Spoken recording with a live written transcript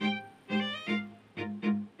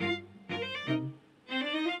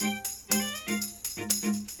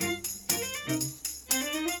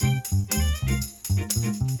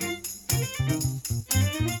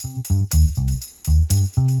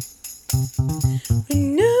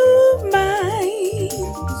Renew minds,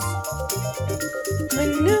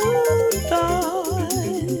 renew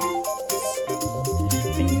thoughts,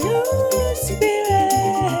 renew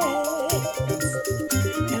spirits,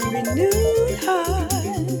 and renewed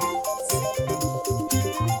hearts.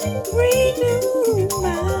 Renew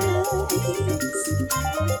minds,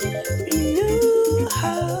 renew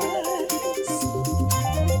hearts,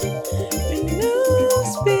 renew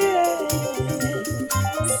spirits,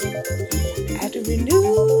 and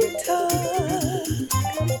renewed talk.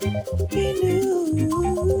 Renewed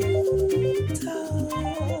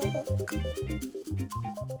talk.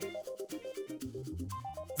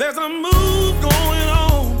 There's a move going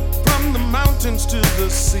on from the mountains to the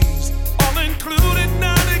seas, all included,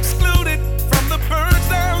 not excluded, from the birds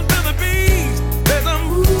down to the bees. There's a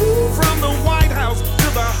move from the White House to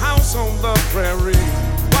the house on the prairie.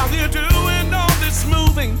 While you're doing all this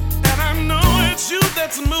moving, and I know it's you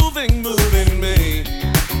that's moving me.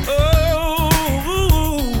 Oh,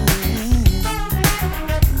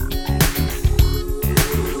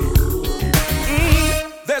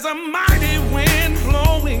 there's a mighty wind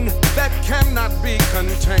blowing that cannot be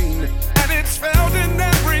contained, and it's felt in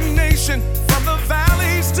every nation, from the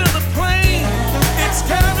valleys to the plain. It's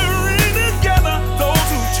gathering together those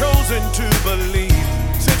who've chosen to believe.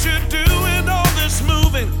 Since you're doing all this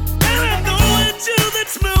moving, and I know it's you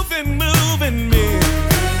that's moving me.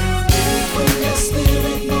 When your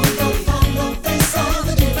spirit moves upon the face of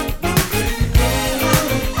the deep,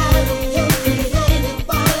 out of Adam you created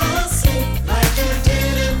while I sleep, like you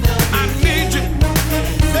did in the I need you,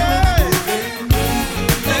 hey.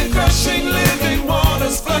 And crushing living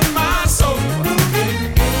waters flood my soul.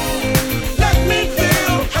 Let me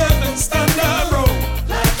feel heaven's thunder roll.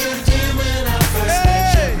 like you did when I first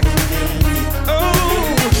met Hey,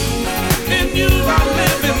 oh, in you I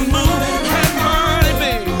live and move and my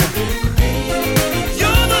being.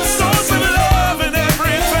 You're the source of love and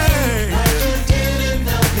everything. you, like you did in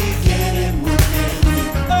the beginning.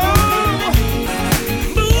 Oh,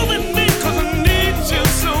 moving me 'cause I need you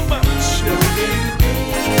so much.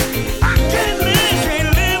 I can't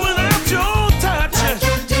live without your touch.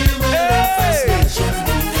 You did when I first Hey, met you.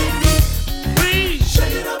 please,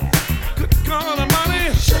 Shake it up, good God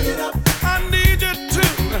Almighty, shake it up, I need you to.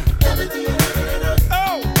 everything you heard,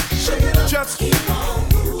 Oh, shake it up, just keep on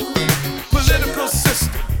moving, political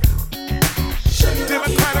system, shake it up,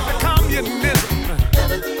 democratic to communism.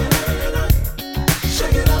 everything you heard,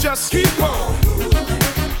 shake it up, Just keep on.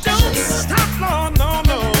 Don't stop, Lord,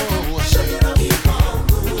 no. shake it up, keep on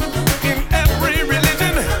moving, In every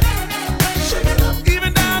religion, shake it up,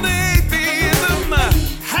 even down to atheism,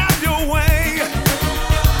 have your way.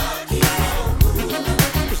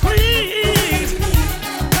 Please,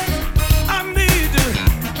 I need you.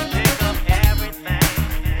 Shake up everything.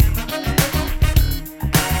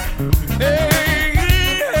 Hey,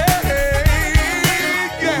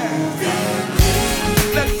 yeah.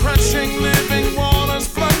 Let crushing living waters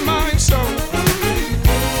flood my soul.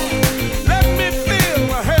 Let me feel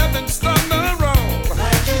heaven's thunder roll.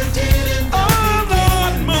 like you did in the Oh,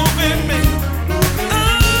 Lord, moving me.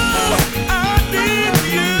 Oh, I need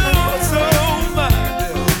you so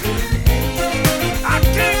much. I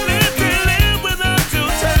can't live without your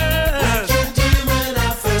touch. you did when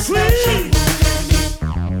I first met you.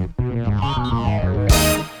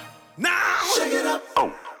 Now, Shake it up,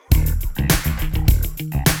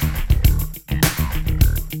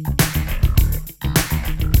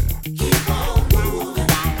 keep on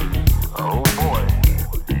moving, oh boy.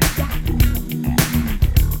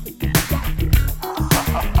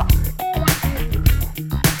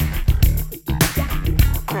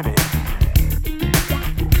 Kitty.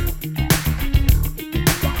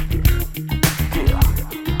 Yeah.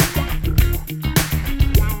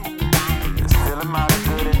 It's feeling mighty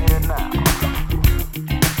good in here now.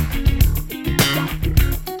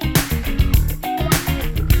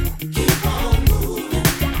 keep on moving,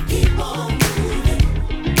 keep on moving,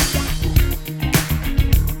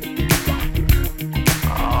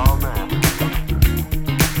 Oh man.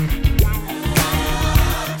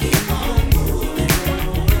 keep on moving,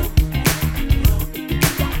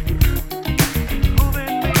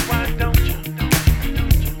 Moving me, why don't you?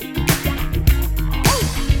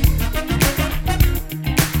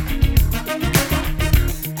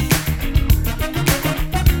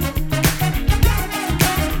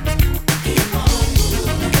 keep on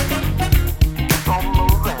moving, I'm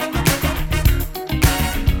moving.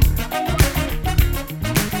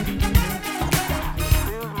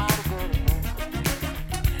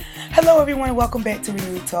 Hello, everyone, and welcome back to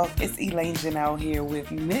Renewed Talk. It's Elaine Janelle here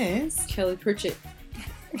with Miss. Kelly Pritchett.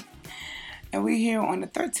 And we're here on the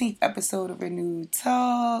 13th episode of Renewed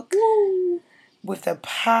Talk with the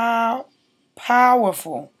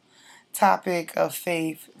powerful topic of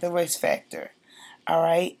faith, the risk factor. All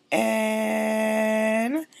right.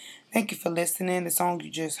 And thank you for listening. The song you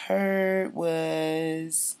just heard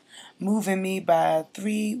was Moving Me by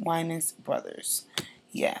Three Winans Brothers.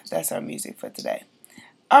 Yeah, that's our music for today.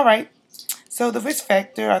 All right. So the risk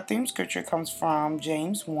factor, our theme scripture comes from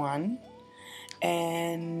James 1.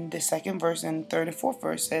 And the second verse and third and fourth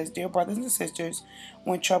verse says, Dear brothers and sisters,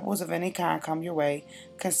 when troubles of any kind come your way,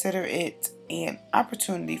 consider it an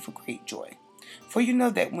opportunity for great joy. For you know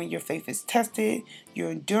that when your faith is tested, your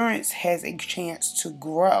endurance has a chance to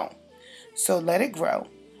grow. So let it grow.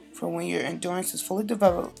 For when your endurance is fully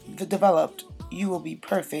developed, you will be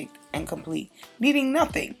perfect and complete, needing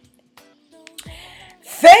nothing.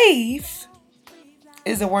 Faith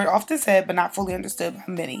is a word often said but not fully understood by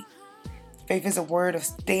many. Faith is a word of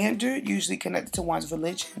standard, usually connected to one's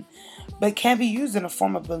religion, but can be used in a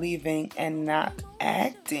form of believing and not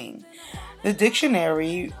acting. The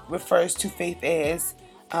dictionary refers to faith as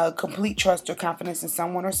complete trust or confidence in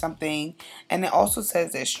someone or something, and it also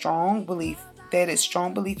says that strong belief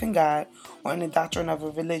in God or in the doctrine of a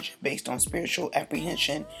religion based on spiritual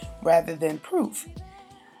apprehension rather than proof.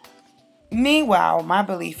 Meanwhile, my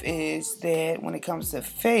belief is that when it comes to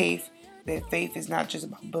faith, that faith is not just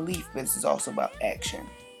about belief, but it's also about action.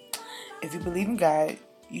 If you believe in God,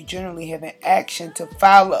 you generally have an action to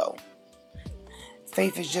follow.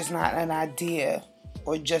 Faith is just not an idea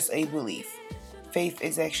or just a belief. Faith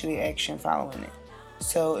is actually action following it.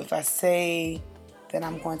 So if I say that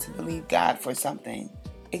I'm going to believe God for something,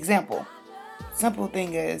 example, simple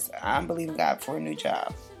thing is I'm believing God for a new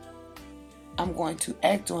job. I'm going to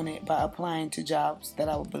act on it by applying to jobs that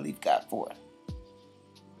I would believe God for.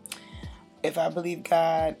 If I believe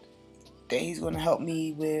God that He's going to help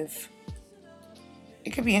me with, it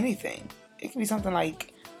could be anything. It could be something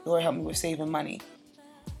like, Lord, help me with saving money.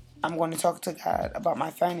 I'm going to talk to God about my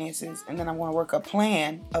finances, and then I'm going to work a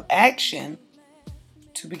plan of action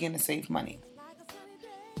to begin to save money.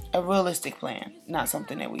 A realistic plan, not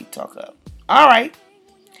something that we talk of. All right.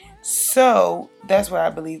 So that's what I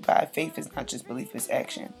believe by faith is not just belief, it's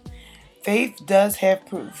action. Faith does have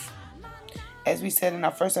proof. As we said in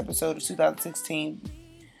our first episode of 2016,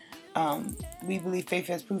 we believe faith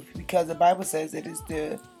has proof because the Bible says it is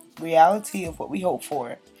the reality of what we hope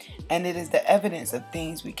for, and it is the evidence of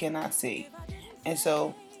things we cannot see. And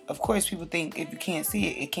so, of course, people think if you can't see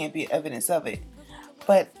it, it can't be evidence of it.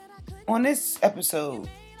 But on this episode,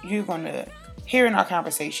 you're going to hear in our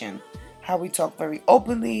conversation how we talk very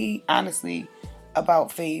openly, honestly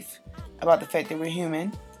about faith, about the fact that we're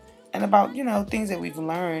human, and about, things that we've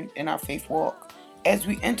learned in our faith walk as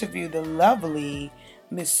we interview the lovely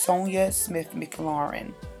Miss Sonia Smith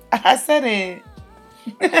McLaurin. I said it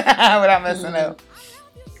without messing up.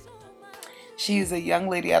 She is a young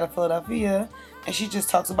lady out of Philadelphia, and she just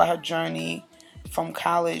talks about her journey from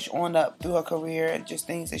college on up through her career and just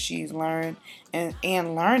things that she's learned and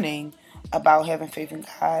learning about having faith in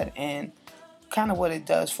God and kind of what it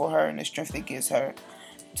does for her and the strength it gives her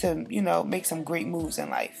to, make some great moves in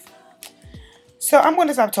life. So I'm going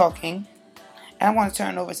to stop talking, and I want to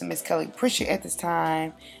turn it over to Miss Kelly Pritchett at this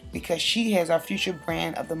time because she has our future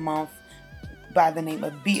brand of the month by the name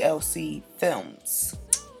of BLC Films.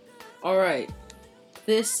 All right.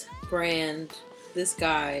 This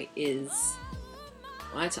guy is...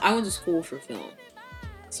 I went to school for film,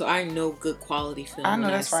 so I know good quality film I know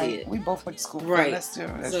when that's I see right. it. We both went to school. Right. That's true.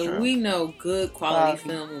 So we know good quality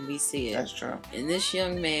film when we see it. That's true. And this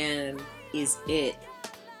young man is it.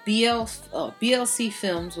 BLC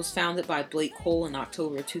Films was founded by Blake Cole in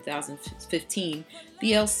October of 2015.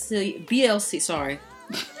 Sorry,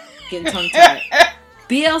 getting tongue-tied.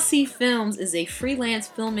 BLC Films is a freelance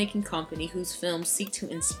filmmaking company whose films seek to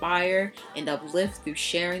inspire and uplift through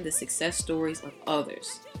sharing the success stories of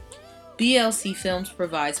others. BLC Films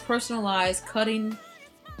provides personalized,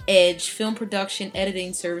 cutting-edge film production,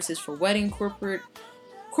 editing services for wedding, corporate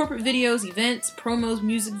videos, events, promos,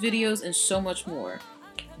 music videos, and so much more.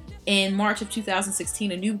 In March of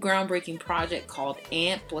 2016, a new groundbreaking project called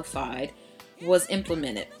Amplified was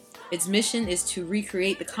implemented. Its mission is to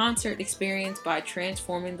recreate the concert experience by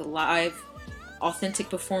transforming the live,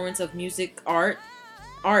 authentic performance of music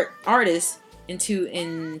artists into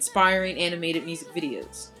inspiring animated music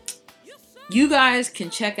videos. You guys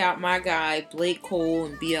can check out my guy Blake Cole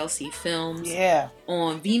and BLC Films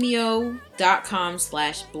on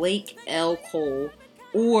Vimeo.com/Blake L. Cole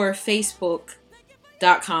or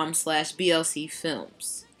Facebook.com/BLC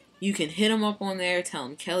Films. You can hit him up on there, tell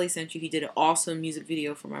him Kelly sent you. He did an awesome music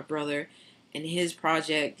video for my brother and his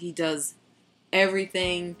project. He does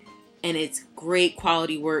everything, and it's great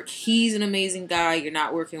quality work. He's an amazing guy. You're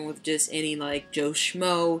not working with just any like Joe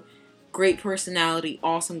Schmo. Great personality,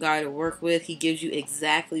 awesome guy to work with. He gives you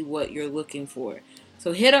exactly what you're looking for.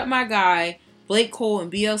 So hit up my guy, Blake Cole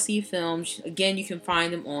and BLC Films. Again, you can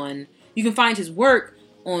find his work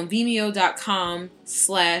on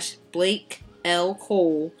vimeo.com/Blake L.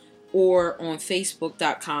 Cole or on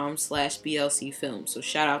facebook.com/BLC Films. So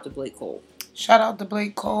shout out to Blake Cole. Shout out to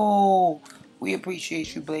Blake Cole. We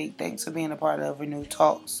appreciate you, Blake. Thanks for being a part of Renewed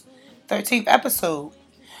Talks 13th episode.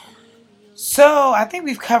 So, I think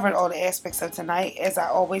we've covered all the aspects of tonight. As I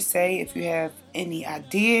always say, if you have any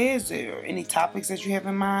ideas or any topics that you have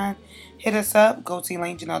in mind, hit us up. Go to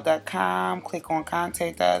ElaineJanelle.com, click on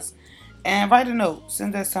Contact Us, and write a note.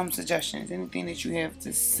 Send us some suggestions, anything that you have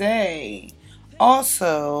to say.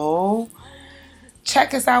 Also,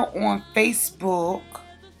 check us out on Facebook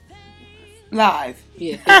Live.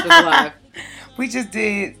 Yeah, Facebook Live. We just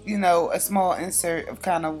did, a small insert of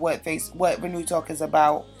kind of what Renewed Talk is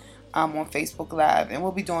about on Facebook Live, and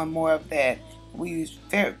we'll be doing more of that. We use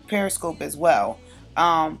Periscope as well,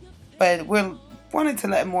 but we're wanting to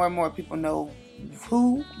let more and more people know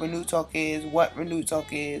who Renewed Talk is, what Renewed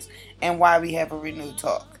Talk is, and why we have a Renewed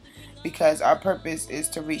Talk, because our purpose is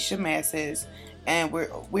to reach the masses, and we're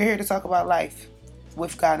here to talk about life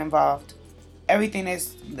with God involved, everything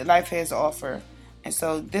that life has to offer. And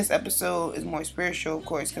so this episode is more spiritual, of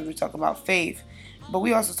course, because we talk about faith, but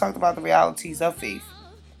we also talked about the realities of faith.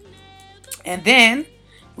 And then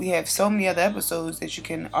we have so many other episodes that you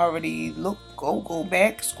can already go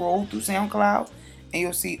back, scroll through SoundCloud, and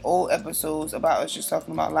you'll see old episodes about us just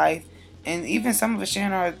talking about life, and even some of us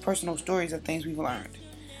sharing our personal stories of things we've learned.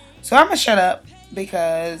 So I'm going to shut up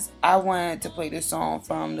because I wanted to play this song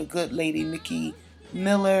from the good lady Mickey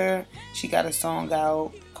Miller. She got a song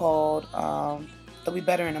out called It'll Be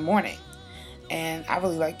Better in the Morning. And I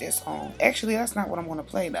really like this song. Actually, that's not what I'm going to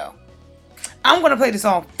play though. I'm going to play the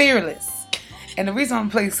song Fearless. And the reason I'm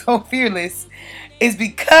playing so Fearless is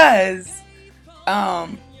because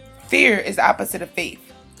fear is the opposite of faith.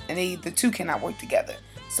 And the two cannot work together.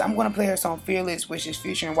 So I'm going to play her song Fearless, which is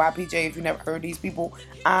featuring YPJ. If you never heard these people,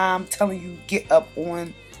 I'm telling you, get up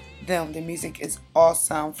on them. The music is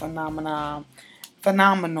awesome, phenomenal,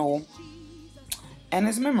 and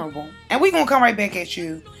it's memorable. And we're going to come right back at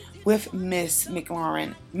you with Mrs.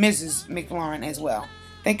 McLaurin as well.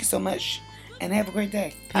 Thank you so much. And have a great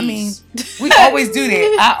day. Peace. I mean, we always do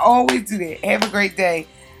that. I always do that. Have a great day.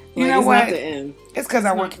 You know what? It's because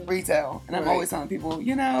I work in retail. And I'm always telling people,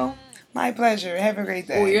 my pleasure. Have a great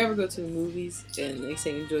day. Or you ever go to the movies and they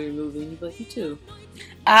say enjoy your movie and you're like, you too.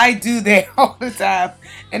 I do that all the time.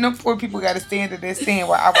 And them poor people got to stand in their stand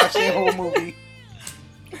while I watch their whole movie.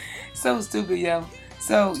 So stupid, yo.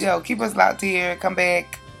 So, keep us locked here. Come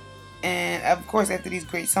back. And, of course, after these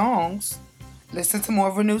great songs, listen to more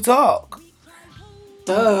of Renewed Talk.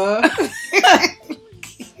 Duh.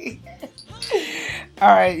 All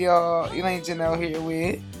right, y'all. Elaine Janelle here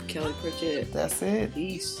with Kelly Pritchett. That's it.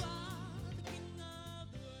 Peace.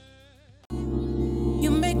 You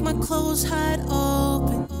make my clothes hide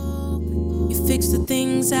open. You fix the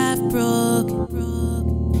things I've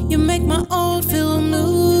broken. You make my old feel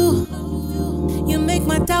new. You make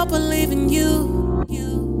my doubt believe in you.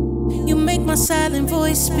 You make my silent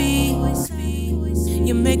voice speak.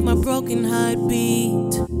 You make my broken heart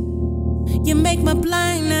beat. You make my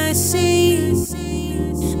blind eyes see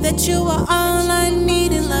that you are all I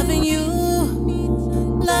need, and loving you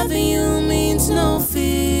means no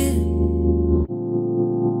fear.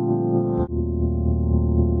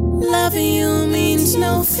 Loving you means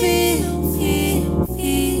no fear.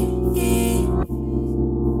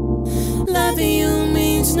 Loving you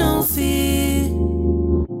means no fear.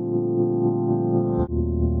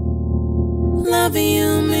 Loving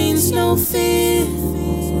you means no fear.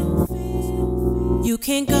 You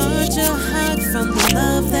can't guard your heart from the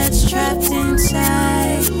love that's trapped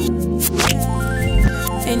inside.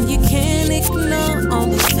 And you can't ignore all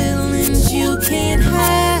the feelings you can't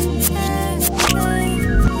hide.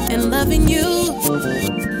 And loving you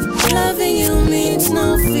means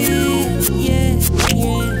no fear. Yeah.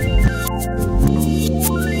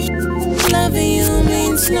 Loving you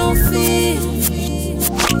means no fear.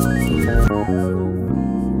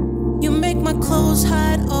 You make my clothes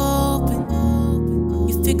hide open.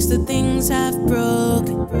 You fix the things I've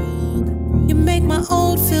broken. You make my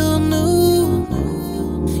old feel new.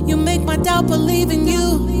 You make my doubt believe in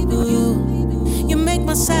you. You make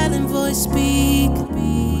my silent voice speak.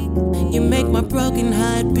 You make my broken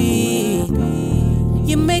heart beat.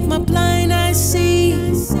 You make my blind eyes see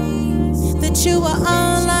that you are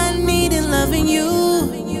all I need, and loving you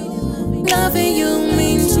Loving you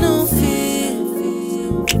means no fear.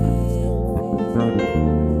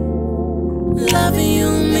 Loving you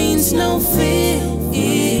means no fear.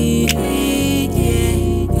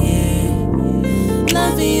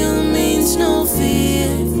 Loving you means no fear.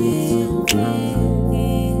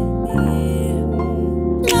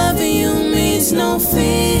 Loving you means no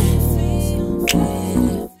fear.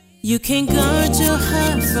 You can guard your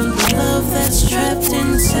heart from the love that's trapped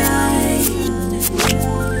inside.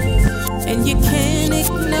 And you can't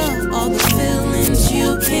ignore all the feelings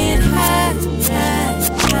you can't hide.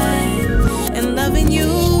 And loving you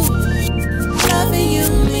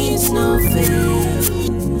means no fear.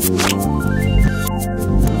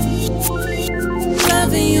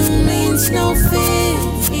 Loving you means no fear.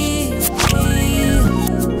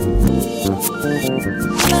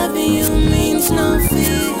 Loving you means no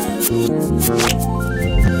fear.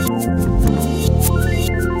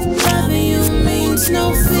 Loving you means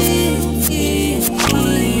no fear.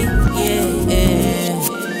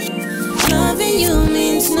 Loving you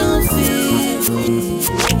means no fear.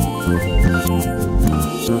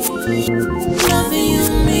 Loving you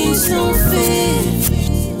means no fear.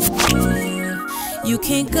 You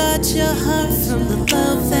can't guard your heart from the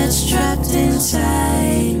love that's trapped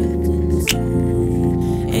inside.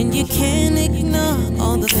 And you can't ignore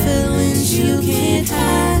all the feelings you can't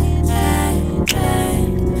hide.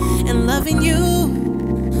 And loving you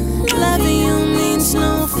means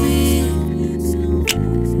no fear.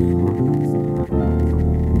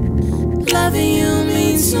 Loving you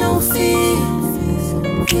means no fear.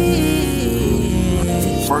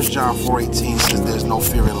 1 John 4:18 says there's no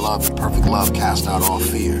fear in love, and perfect love casts out all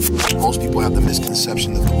fear. Most people have the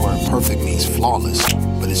misconception that the word perfect means flawless,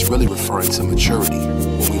 but it's really referring to maturity.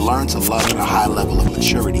 When we learn to love at a high level of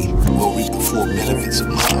maturity, we'll reap the full benefits of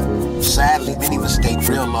love. Sadly, many mistake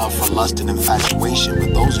real love for lust and infatuation,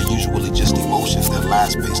 but those are usually just emotions that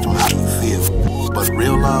last based on how you feel. But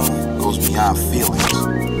real love goes beyond feelings.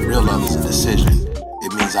 Real love is a decision.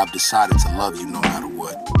 It means I've decided to love you no matter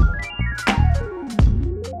what.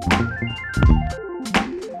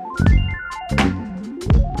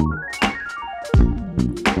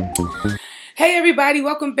 Hey everybody,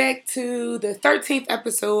 welcome back to the 13th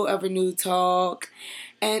episode of Renewed Talk.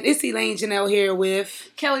 And it's Elaine Janelle here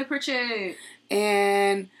with Kelly Pritchard.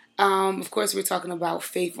 And of course we're talking about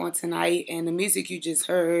faith on tonight. And the music you just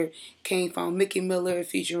heard came from Mickey Miller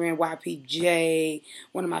featuring YPJ,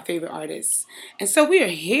 one of my favorite artists. And so we are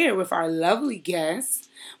here with our lovely guest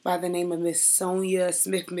by the name of Miss Sonia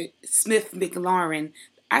Smith McLaurin.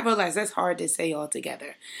 I realize that's hard to say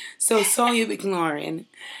altogether. So Sonia McLaurin.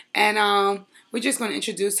 And we're just going to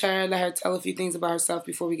introduce her, let her tell a few things about herself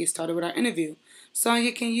before we get started with our interview.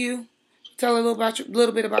 Sonia, can you tell a little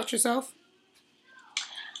bit about yourself?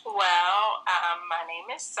 Well, my name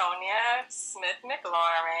is Sonia Smith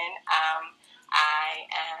McLaurin. I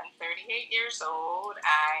am 38 years old.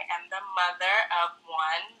 I am the mother of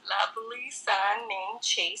one lovely son named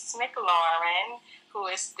Chase McLaurin, who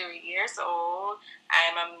is 3 years old. I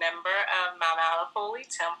am a member of Mount Olive Holy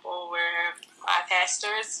Temple, where my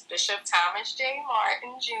pastor is Bishop Thomas J.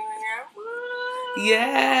 Martin Jr. Woo!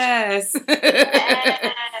 Yes. Yes.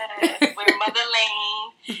 Where Mother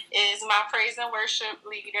Lane is my praise and worship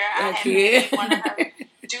leader. I have made one of her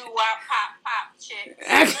doo-wop pop chicks.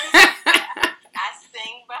 I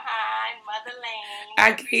sing behind Mother Lane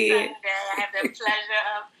every Sunday. I have the pleasure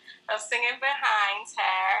of singing behind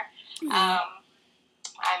her.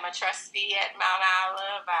 I'm a trustee at Mount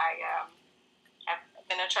Olive. I have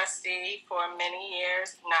been a trustee for many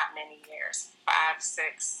years, not many years, 5,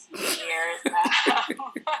 6 years.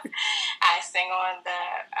 I sing on the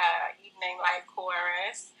Evening Light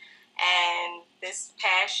Chorus. And this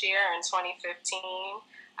past year, in 2015,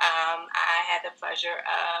 I had the pleasure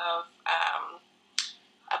of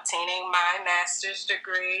obtaining my master's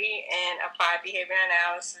degree in applied behavior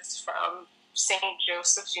analysis from St.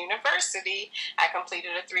 Joseph's University. I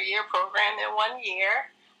completed a 3-year program in 1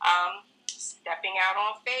 year, stepping out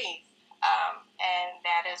on faith. And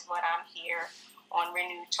that is what I'm here on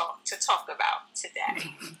Renewed Talk to talk about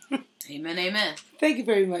today. Amen, amen. Thank you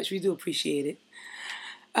very much. We do appreciate it.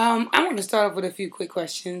 I want to start off with a few quick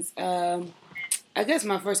questions. I guess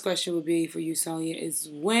my first question would be for you, Sonia, is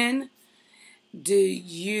when did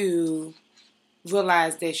you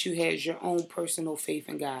realize that you had your own personal faith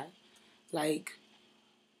in God? Like,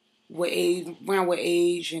 around what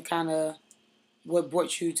age, and kind of what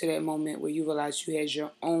brought you to that moment where you realized you had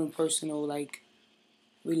your own personal, like,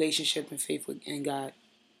 relationship and faith in God?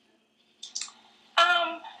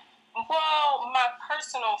 Well, my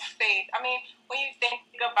personal faith, I mean, when you think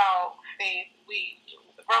about faith,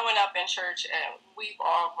 growing up in church, we've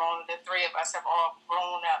all grown, the three of us have all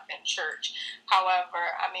grown up in church.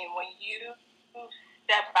 However, I mean, when you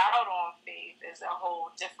step out on faith is a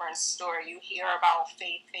whole different story. You hear about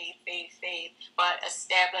faith, but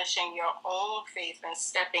establishing your own faith and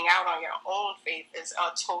stepping out on your own faith is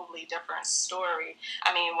a totally different story.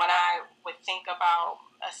 I mean, when I would think about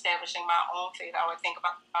establishing my own faith, I would think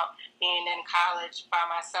about being in college by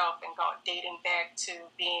myself and dating back to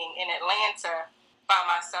being in Atlanta by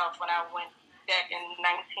myself. When I went back in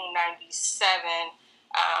 1997,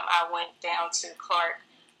 I went down to Clark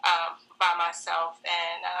by myself,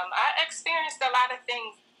 and I experienced a lot of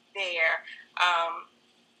things there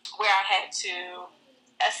where I had to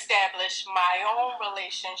establish my own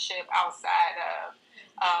relationship outside of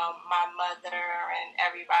my mother and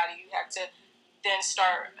everybody. You have to then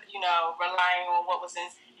start, relying on what was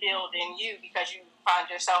instilled in you, because you find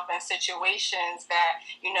yourself in situations that,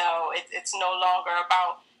 it's no longer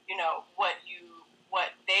about,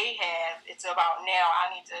 what they have. It's about now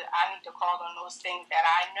I need to call on those things that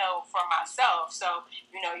I know for myself. So,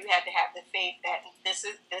 you had to have the faith that this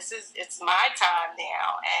is it's my time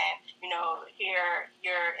now, and here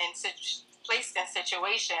you're placed in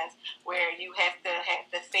situations where you have to have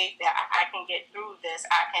the faith that I can get through this.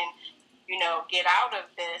 I can get out of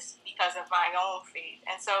this because of my own faith.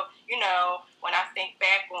 And so, when I think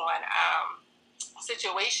back on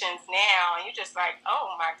situations now, and you're just like,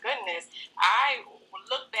 oh my goodness, I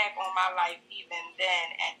look back on my life even then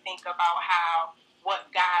and think about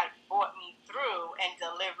what God brought me through and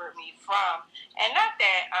delivered me from. And not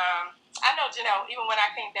that, I know, Janelle, even when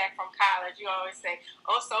I came back from college, you always say,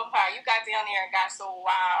 oh, so far, you got down there and got so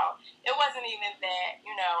wild. It wasn't even that,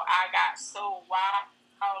 I got so wild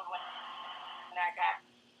when I got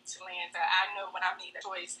to Atlanta. I know when I made a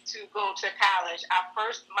choice to go to college,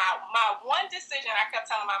 my one decision, I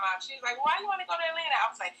kept telling my mom, she was like, why do you want to go to Atlanta?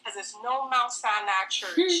 I was like, because there's no Mount Sinai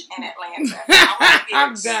Church in Atlanta. I want to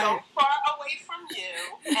be so far away from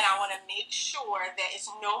you, and I want to make sure that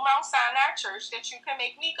it's no Mount Sinai Church that you can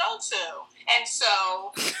make me go to. And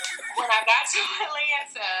so when I got to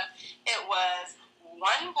Atlanta, it was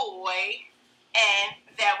one boy, and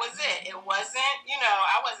that was it. It wasn't,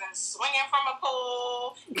 I wasn't swinging from a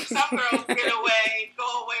pole. Some girls go away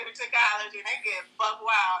to college and they get buck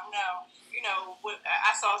wild. No,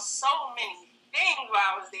 I saw so many things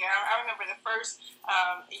while I was there. I remember the first,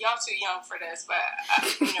 y'all too young for this, but,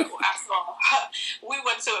 I saw, we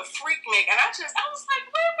went to a freak make, and I was like,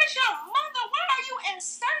 where was your mother? Why are you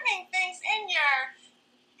inserting things in your,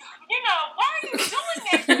 why are you doing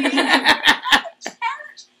that to me?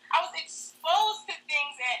 Church. I was exposed to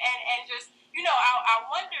things and just, I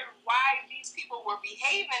wondered why these people were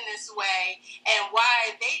behaving this way and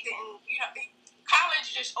why they didn't, college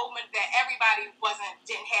just opened that everybody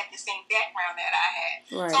didn't have the same background that I had.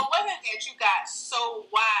 Right. So it wasn't that you got so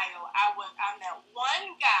wild. I met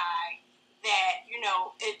one guy that,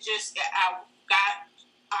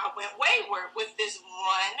 I went wayward with this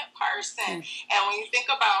one person. And when you think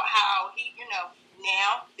about how he,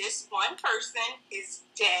 now this one person is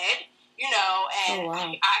dead,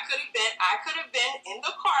 and I could have been in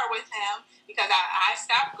the car with him, because I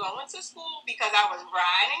stopped going to school because I was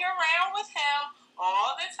riding around with him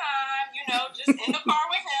all the time, just in the car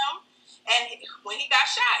with him. And when he got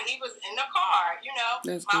shot, he was in the car,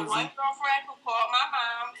 That's my crazy. one girlfriend who called my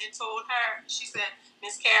mom and told her, she said,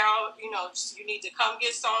 Miss Carol, you need to come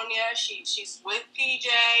get Sonia. She's with PJ,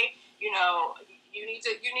 you need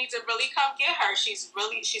to really come get her. She's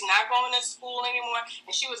not going to school anymore.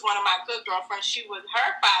 And she was one of my good girlfriends.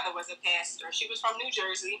 Her father was a pastor. She was from New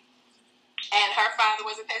Jersey, and her father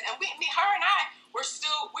was a pastor. And her and I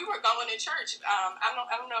we were going to church. I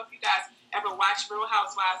don't know if you guys ever watched Real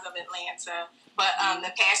Housewives of Atlanta, but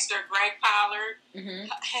the pastor Greg Pollard, him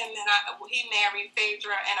and he married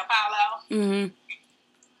Phaedra and Apollo. Mm-hmm.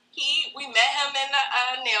 We met him in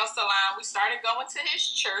the nail salon. We started going to his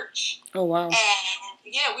church. Oh, wow.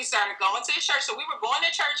 And, we started going to his church. So we were going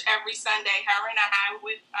to church every Sunday, her and I,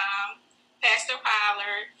 with Pastor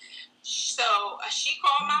Pollard. So she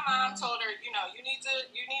called my mom, told her, you need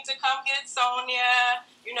to come get Sonia.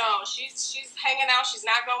 She's hanging out. She's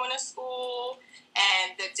not going to school.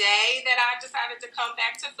 And the day that I decided to come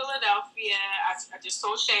back to Philadelphia, I just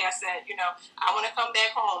told Shay, I said, I want to come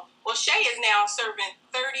back home. Well, Shay is now serving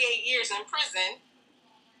 38 years in prison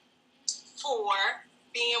for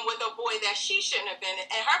being with a boy that she shouldn't have been,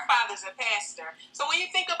 and her father's a pastor. So when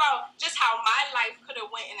you think about just how my life could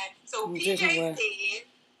have went so PJ's dead,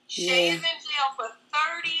 Shay is in jail for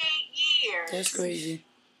 38 years. That's crazy.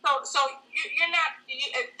 So you're not.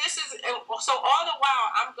 This is so. All the while,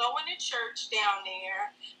 I'm going to church down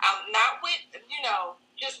there. I'm not with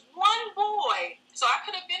just one boy. So I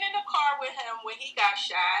could have been in the car with him when he got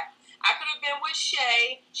shot. I could have been with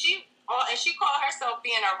Shay. And she called herself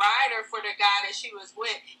being a rider for the guy that she was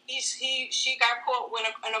with. She got caught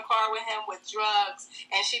in a car with him with drugs,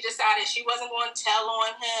 and she decided she wasn't going to tell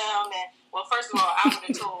on him. And well, first of all, I would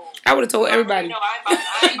have told. I would have told everybody. No, I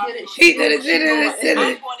ain't about to. She did it.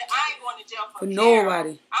 I ain't going to jail for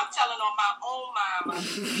nobody. I'm telling on my own mama.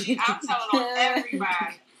 I'm telling on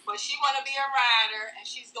everybody. But she want to be a rider, and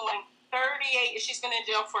she's doing 38. She's been in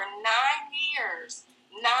jail for 9 years.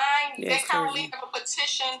 They currently have a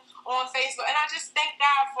petition on Facebook, and I just thank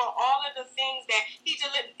God for all of the things that He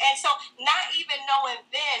delivered. And so, not even knowing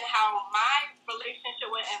then how my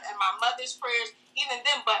relationship with and my mother's prayers, even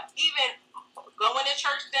then, but even going to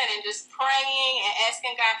church then and just praying and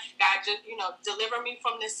asking God, just deliver me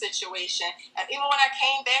from this situation. And even when I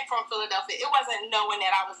came back from Philadelphia, it wasn't knowing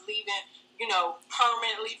that I was leaving,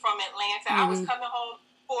 permanently from Atlanta. I was coming home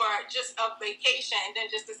for just a vacation, and then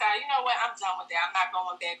just decided, you know what, I'm done with that. I'm not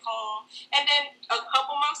going back home. And then a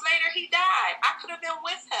couple months later, he died. I could have been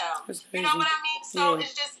with him. You know what I mean? So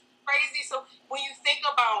it's just crazy. So when you think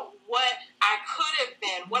about what I could have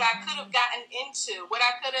been, what I could have gotten into, what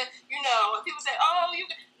I could have, people say, oh,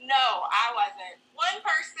 no, I wasn't. One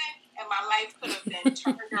person, and my life could have been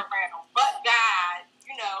turned around. But God,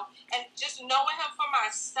 and just knowing Him for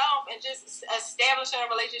myself and just establishing a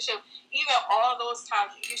relationship, even all those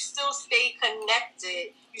times, you still stay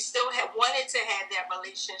connected. You still wanted to have that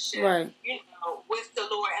relationship, right. With the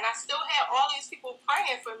Lord. And I still had all these people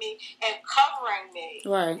praying for me and covering me,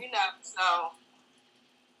 right.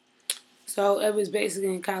 So it was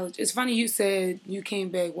basically in college. It's funny you said you came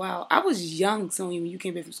back wild. I was young, Sonya, when you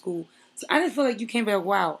came back from school. So I didn't feel like you came back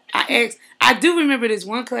wild. I do remember this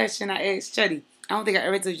one question I asked Chetty. I don't think I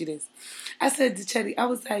ever told you this. I said to Chetty, I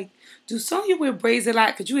was like, do Sonya wear braids a lot?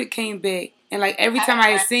 Because you had came back, and like every time I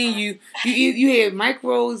had seen you had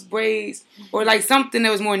micros, braids, or like something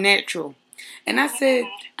that was more natural. And I said,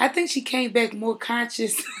 I think she came back more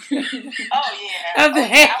conscious of the African. I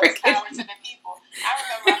was power to the people. I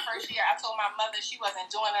remember my first year, I told my mother she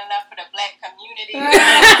wasn't doing enough for the black community.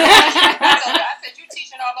 I said, you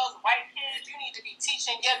teaching all those white kids, you need to be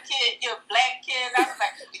teaching your black kids. I was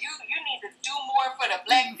like, you need to do more for the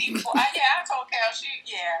black people. I told Carol,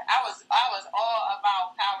 I was all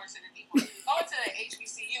about power to the people. Going to the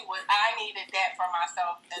HBCU, I needed that for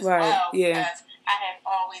myself as well. Because I had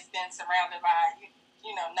always been surrounded by,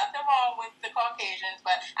 nothing wrong with the Caucasians,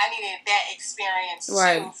 but I needed that experience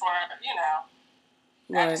too for,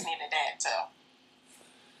 I just needed that too.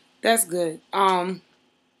 That's good.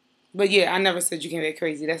 But yeah, I never said you came back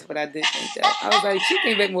crazy. That's what I did think that. I was like, she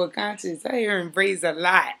came back more conscious. I hear her embrace a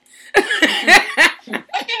lot. But I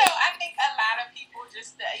think a lot of people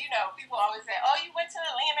just, people always say, oh, you went to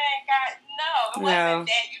Atlanta and got, no, it wasn't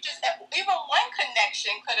that. You just, even one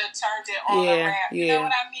connection could have turned it all around. You know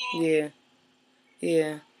what I mean?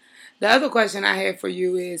 Yeah. The other question I had for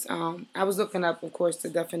you is, I was looking up, of course, the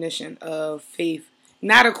definition of faith,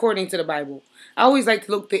 not according to the Bible. I always like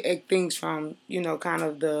to look at things from, kind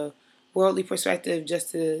of the worldly perspective,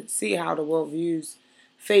 just to see how the world views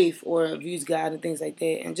faith or views God and things like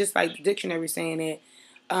that. And just like the dictionary saying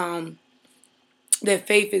that, that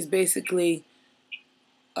faith is basically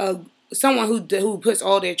someone who puts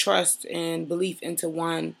all their trust and belief into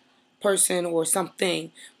one person or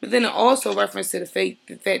something. But then it also references to the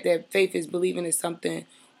fact that faith is believing in something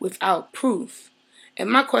without proof. And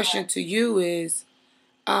my question to you is,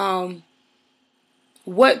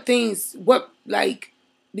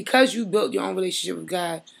 because you built your own relationship with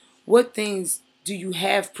God, what things do you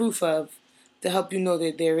have proof of to help you know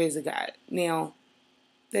that there is a God? Now,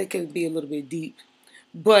 that could be a little bit deep,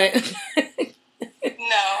 but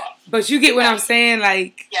no. But you get what I'm saying,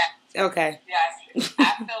 like. Yeah. Okay. Yes,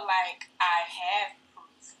 I feel like I have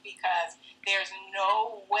proof because there's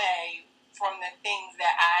no way from the things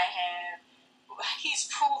that I have. He's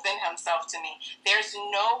proven Himself to me. There's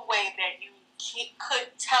no way that you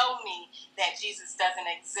could tell me that Jesus doesn't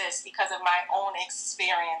exist because of my own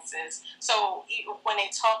experiences. So when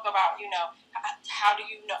they talk about, how do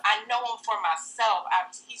you know? I know Him for myself.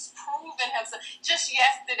 He's proven Himself. Just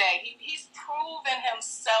yesterday, he's proven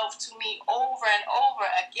Himself to me over and over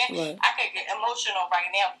again. Right. I could get emotional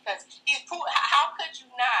right now because He's proven. How could you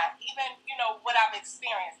not? Even, what I've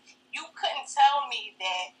experienced. You couldn't tell me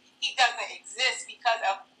that He doesn't exist because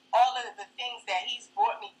of all of the things that He's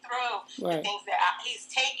brought me through, right. The things that He's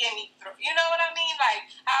taken me through. You know what I mean?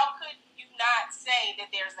 Like, how could you not say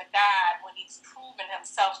that there's a God when He's proven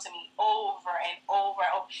Himself to me over and over?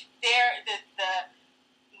 The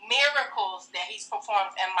miracles that He's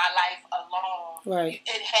performed in my life alone, right.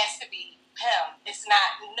 It has to be Him. It's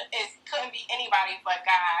it couldn't be anybody but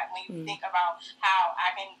God when you think about how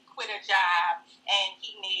I can quit a job and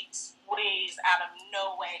he makes ways out of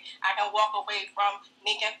no way. I can walk away from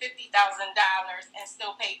making $50,000 and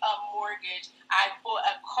still pay a mortgage. I bought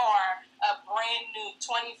a car, a brand new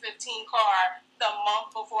 2015 car, the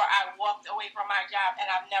month before I walked away from my job,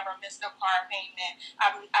 and I've never missed a car payment.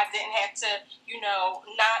 I didn't have to,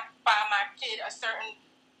 not buy my kid a certain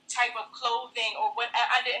type of clothing or what.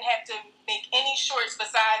 I didn't have to make any shorts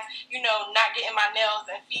besides, not getting my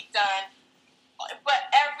nails and feet done. But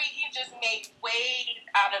he just made ways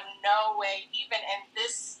out of no way, even in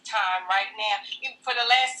this time right now. For the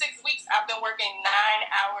last 6 weeks, I've been working 9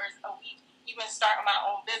 hours a week, even starting my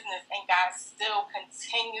own business, and God still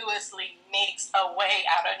continuously makes a way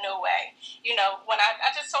out of no way. When I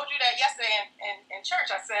just told you that yesterday in church,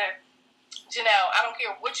 I said, Janelle, I don't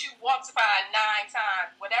care what you walk to find 9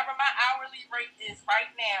 times, whatever my hourly rate is right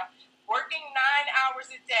now, working 9 hours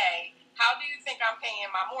a day, how do you think I'm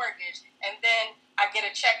paying my mortgage? And then I get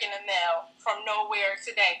a check in the mail from nowhere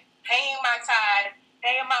today, paying my tithe,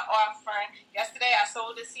 paying my offering. Yesterday I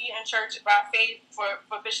sowed a seed in church by faith for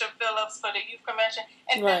Bishop Phillips for the youth convention.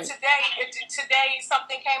 And then today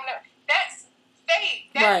something came up. That's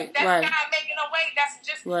faith. That's God making a way. That's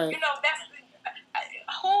just, that's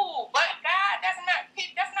who but God. That's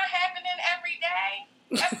not happening every day.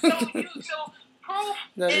 That's so proof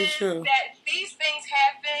is true. That these things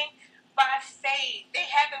happen by faith. They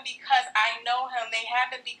happen because I know him. They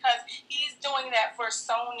happen because he's doing that for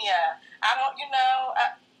Sonia. I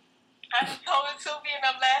told Sylvia and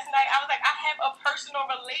them last night, I was like, I have a personal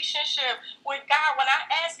relationship with God. When I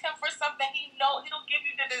ask him for something, he'll give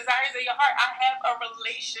you the desires of your heart. I have a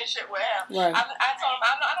relationship with him. Right. I told him,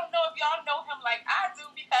 I don't know if y'all know him like I do,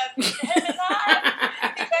 because him and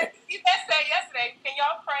because Yvette said yesterday, can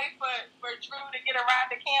y'all pray for Drew to get a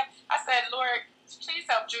ride to camp? I said, Lord, please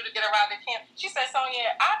help Drew to get a ride to camp. She said,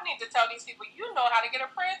 Sonia, I need to tell these people, you know how to get a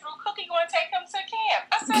prayer through. Cookie going to take him to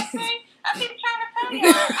camp. I said, see, I keep trying to tell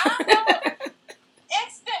y'all. I know it.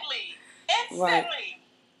 Instantly.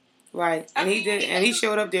 Right. And he did, and he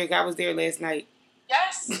showed up there. God was there last night.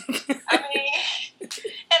 Yes. I mean,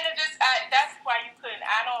 and that's why you couldn't.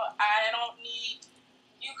 I don't need.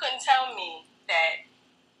 You couldn't tell me that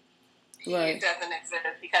he doesn't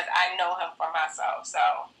exist, because I know him for myself. So.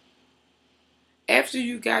 After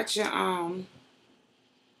you got your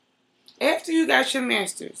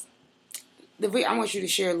master's, I want you to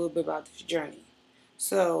share a little bit about this journey.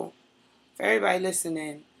 So, for everybody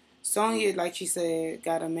listening, Sonia, like she said,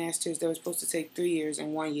 got a master's that was supposed to take 3 years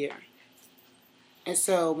in 1 year. And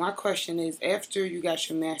so, my question is, after you got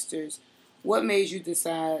your master's, what made you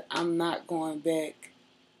decide, I'm not going back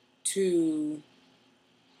to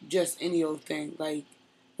just any old thing? Like,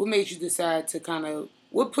 what made you decide to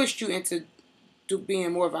what pushed you into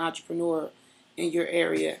being more of an entrepreneur in your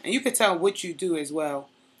area? And you could tell what you do as well.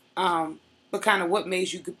 But kind of what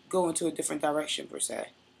made you go into a different direction, per se?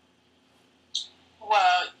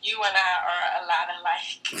 Well, you and I are a lot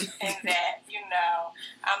alike in that,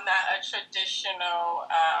 I'm not a traditional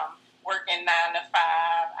working 9 to 5.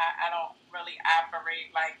 I don't really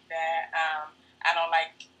operate like that. I don't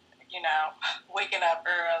like, waking up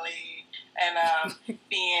early and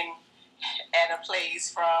being at a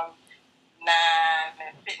place from 9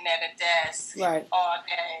 and sitting at a desk all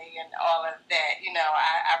day and all of that.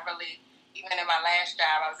 I really, even in my last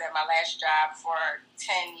job, I was at my last job for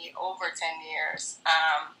over 10 years.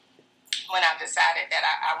 When I decided that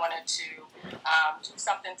I wanted to do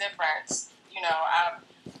something different. I've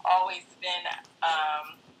always been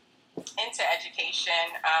into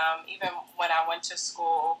education. Even when I went to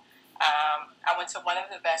school, I went to one of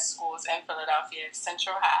the best schools in Philadelphia,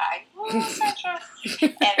 Central High. Woo, Central.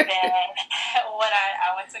 And then when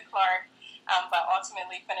I went to Clark, but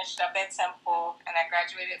ultimately finished up at Temple, and I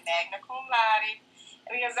graduated magna cum laude.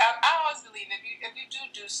 Because I always believe if you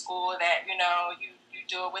do school, that you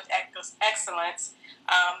do it with excellence.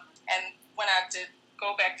 And when I did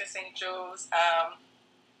go back to St. Joe's,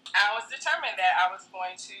 I was determined that I was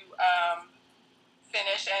going to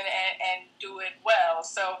finish and do it well.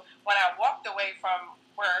 So when I walked away from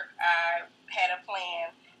work, I had a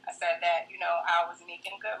plan. I said that I was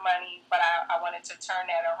making good money, but I wanted to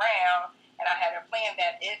turn that around. And I had a plan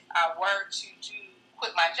that if I were to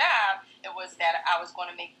quit my job, it was that I was going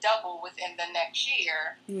to make double within the next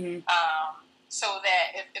year. Mm-hmm. So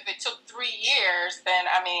that if it took 3 years, then,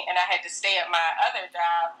 and I had to stay at my other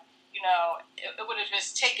job, it would have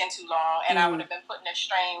just taken too long. And I would have been putting a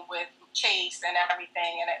strain with Chase and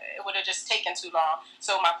everything, and it would have just taken too long.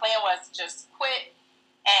 So my plan was just quit,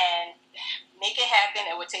 and make it happen.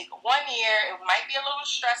 It would take 1 year. It might be a little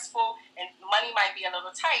stressful and money might be a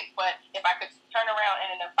little tight, but if I could turn around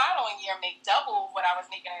and in the following year make double what I was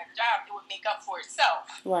making at the job, it would make up for itself.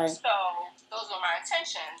 Right. So those were my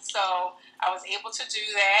intentions. So I was able to do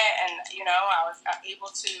that, and I was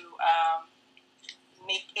able to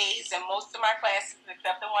make A's in most of my classes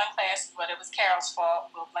except the one class, but it was Carol's fault.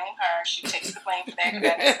 We'll blame her. She takes the blame for that. I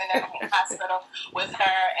was in the hospital with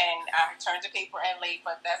her, and I turned the paper in late,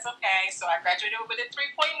 but that's okay. So I graduated with a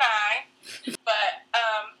 3.9, but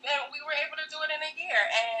then we were able to do it in a year,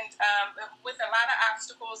 and with a lot of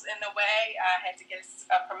obstacles in the way, I had to get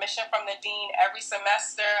permission from the dean every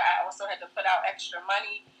semester. I also had to put out extra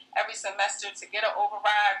money every semester to get an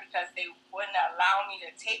override because they wouldn't allow me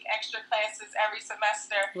to take extra classes every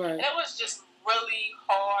semester. Right. And it was just really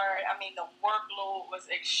hard. I mean, the workload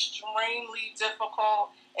was extremely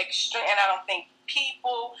difficult, and I don't think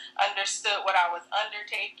people understood what I was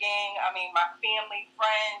undertaking. I mean, my family,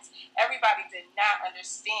 friends, everybody did not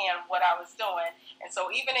understand what I was doing. And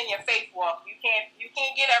so even in your faith walk, you can't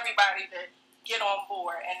get everybody to get on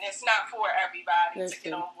board, and it's not for everybody to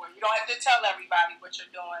get on board. You don't have to tell everybody what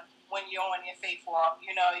you're doing when you're on your faith walk.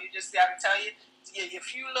 You just got to tell your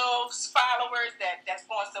few little followers that's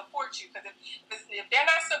going to support you. Because if they're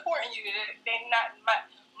not supporting you, they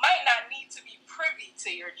might not need to be privy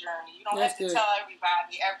to your journey. You don't have to tell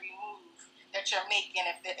everybody every move that you're making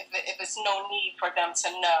if it's no need for them to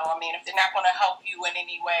know. I mean, if they're not going to help you in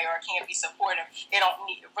any way or can't be supportive, they don't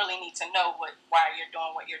really need to know why you're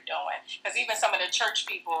doing what you're doing. Because even some of the church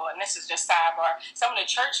people, and this is just sidebar, some of the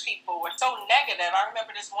church people were so negative. I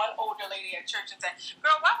remember this one older lady at church and said,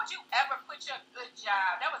 "Girl, why would you ever quit your good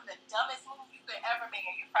job? That was the dumbest move you could ever make."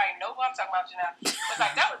 And you probably know who I'm talking about, Janelle. It was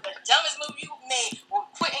like, that was the dumbest move you made,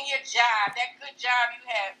 was quitting your job, that good job you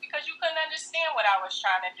had, because you couldn't understand what I was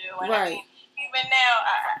trying to do. And right. I mean, even now,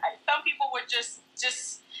 some people were just,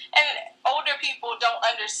 and older people don't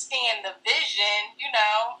understand the vision,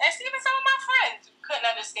 and even some of my friends couldn't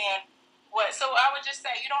understand so I would just say,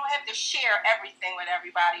 you don't have to share everything with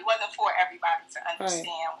everybody. It wasn't for everybody to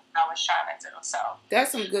understand what I was trying to do, so.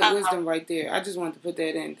 That's some good wisdom right there. I just wanted to put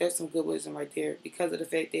that in. That's some good wisdom right there, because of the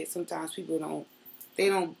fact that sometimes people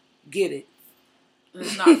don't get it.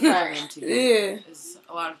 It's not fair to you. Yeah. It's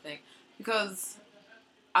a lot of things. Because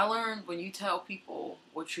I learned when you tell people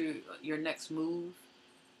what your next move,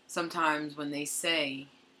 sometimes when they say,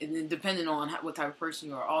 and then depending on what type of person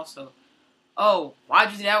you are also, "Oh,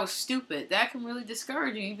 why'd you do that? That was stupid." That can really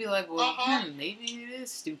discourage you. You'd be like, well, maybe it is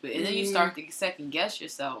stupid. And then you start to second guess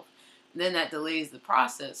yourself. And then that delays the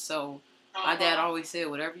process. So my dad always said,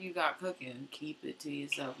 whatever you got cooking, keep it to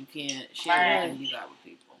yourself. You can't share anything you got with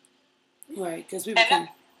people. Right, because people can,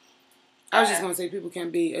 I was just going to say, people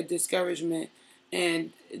can be a discouragement.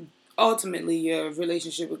 And ultimately, your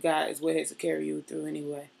relationship with God is what has to carry you through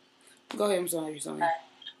anyway. Go ahead, I'm sorry. Well,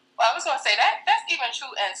 I was going to say that's even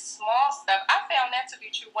true in small stuff. I found that to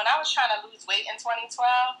be true when I was trying to lose weight in 2012.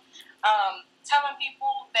 Telling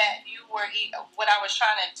people that you were what I was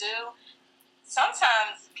trying to do.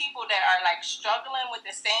 Sometimes people that are like struggling with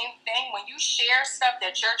the same thing, when you share stuff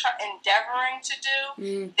that you're endeavoring to do,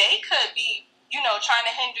 they could be trying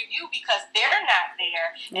to hinder you because they're not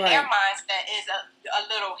there. And their mindset is a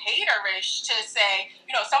little haterish to say,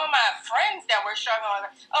 some of my friends that were struggling,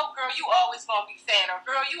 like, "Oh, girl, you always going to be fat," or,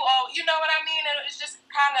 "Girl, you know what I mean?" And it's just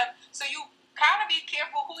kind of, so you kind of be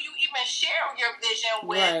careful who you even share your vision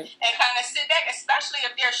with and kind of sit back, especially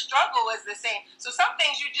if their struggle is the same. So some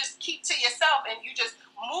things you just keep to yourself and you just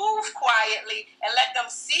move quietly and let them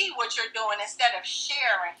see what you're doing instead of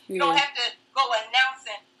sharing. You don't have to go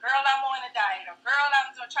announcing, "Girl, I'm on a diet," or, "Girl,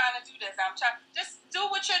 I'm trying to do this." Just do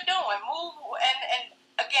what you're doing. Move, and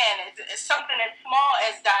again, it's something as small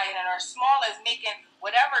as dieting or small as making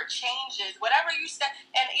whatever changes, whatever you said.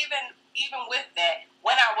 And even with that,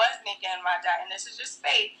 when I was making my diet, and this is just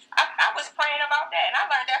faith, I was praying about that, and I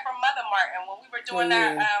learned that from Mother Martin when we were doing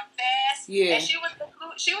our fast, and she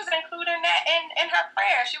was including that in her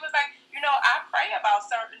prayer. She was like, I pray about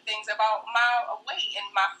certain things, about my weight and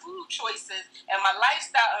my food choices and my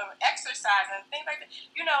lifestyle and exercise and things like that.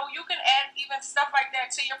 You can add even stuff like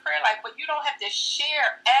that to your prayer life, but you don't have to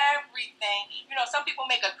share everything. Some people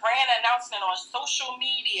make a grand announcement on social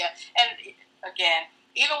media, and again,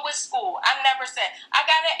 even with school, I never said, "I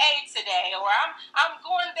got an A today," or I'm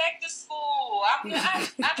going back to school.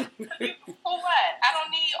 For what? I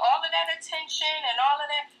don't need all of that attention and all of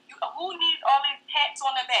that. Who needs all these pats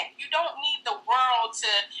on the back? You don't need the world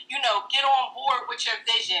to, get on board with your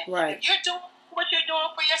vision. Right. If you're doing what you're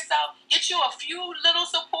doing for yourself, get you a few little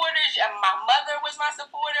supporters. And my mother was my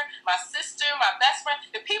supporter. my sister, my best friend,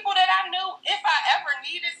 the people that I knew, if I ever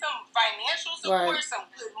needed some financial support, some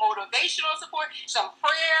good motivational support, some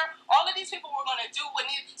prayer, all of these people were going to do what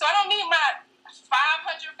needed. So I don't need my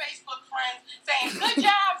 500 Facebook friends saying, good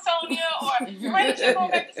job, Sonia, or great, you're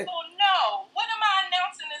going back to school. No. What am I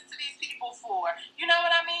announcing this to these people for? You know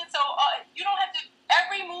what I mean? So you don't have to,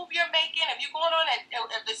 every move you're making, if you're going on, if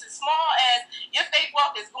it's as small as your faith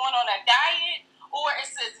walk is going on a diet, or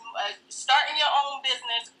it's starting your own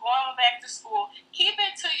business, going back to school, keep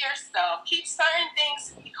it to yourself. Keep certain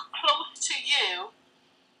things close to you,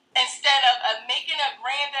 instead of making a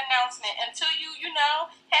grand announcement until you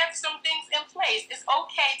have some things in place. It's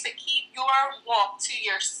okay to keep your walk to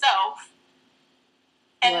yourself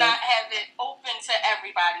and not have it open to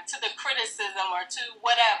everybody, to the criticism or to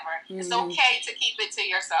whatever. It's okay to keep it to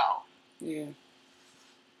yourself. Yeah.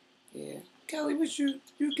 Yeah. Kelly, what you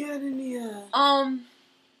got any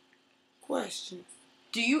questions?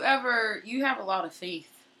 Do you ever, you have a lot of faith,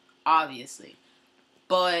 obviously,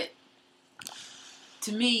 but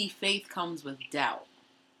to me, faith comes with doubt,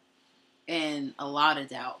 and a lot of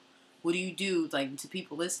doubt. What do you do, like, to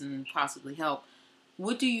people listening, possibly help?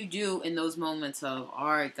 What do you do in those moments of, all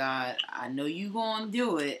right, God, I know you gonna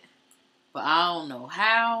do it, but I don't know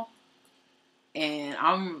how, and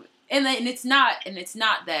it's not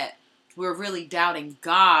that we're really doubting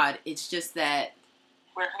God. It's just that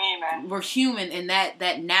we're human, and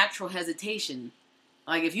that natural hesitation.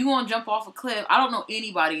 Like, if you want to jump off a cliff, I don't know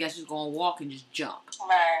anybody that's just going to walk and just jump.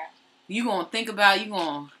 Right. You going to think about,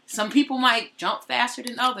 some people might jump faster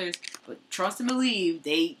than others, but trust and believe,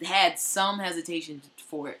 they had some hesitation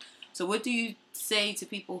for it. So what do you say to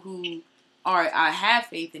people who, all right, I have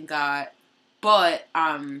faith in God, but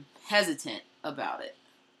I'm hesitant about it?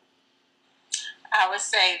 I would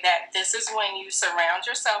say that this is when you surround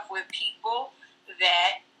yourself with people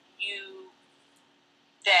that you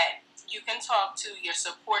can talk to, your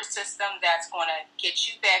support system that's going to get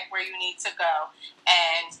you back where you need to go.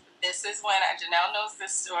 And this is when Janelle knows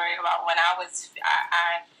this story about when I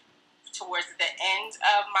towards the end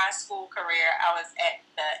of my school career, I was at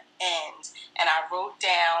the end, and I wrote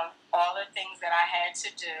down all the things that I had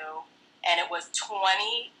to do, and it was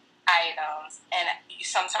 20 items. And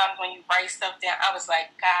sometimes when you write stuff down, I was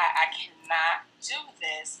like, God, I cannot do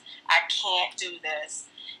this. I can't do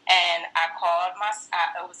this. And I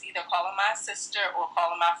was either calling my sister or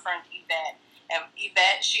calling my friend Yvette. And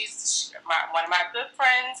Yvette, she's one of my good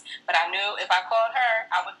friends, but I knew if I called her,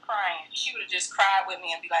 I was crying. She would have just cried with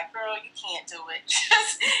me and be like, girl, you can't do it.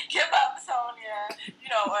 Just give up, Sonia.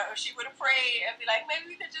 Or she would have prayed and be like, maybe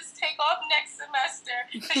we could just take off next semester.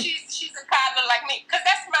 Because she's a kind of like me. Because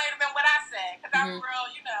that might have been what I said. Because I'm real,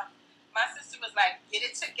 My sister was like, get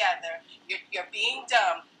it together. You're being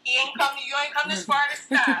dumb. You ain't come this far to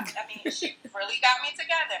stop. I mean, she really got me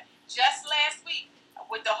together. Just last week,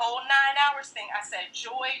 with the whole 9 hours thing, I said,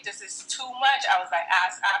 Joy, this is too much. I was like,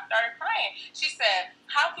 I started crying. She said,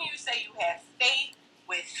 how can you say you have faith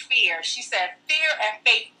with fear? She said, fear and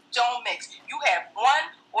faith don't mix. You have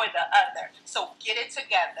one or the other. So get it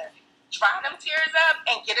together. Dry them tears up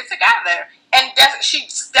and get it together. And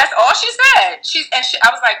that's all she said.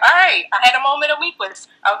 I was like, all right. I had a moment of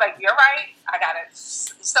weakness. I was like, you're right. I got it.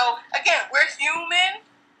 So again, we're human,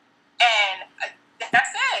 and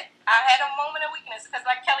that's it. I had a moment of weakness because,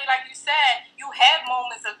 like Kelly, like you said, you have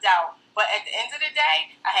moments of doubt. But at the end of the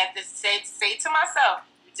day, I have to say to myself,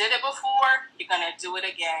 you did it before, you're gonna do it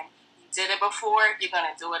again. Did it before, you're going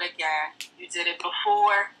to do it again. You did it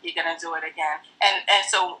before, you're going to do it again. And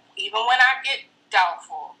so even when I get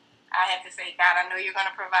doubtful, I have to say, God, I know you're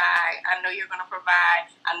going to provide. I know you're going to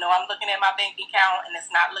provide. I know I'm looking at my bank account and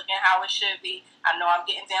it's not looking how it should be. I know I'm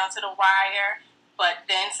getting down to the wire. But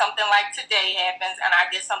then something like today happens and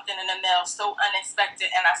I get something in the mail so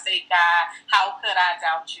unexpected and I say, God, how could I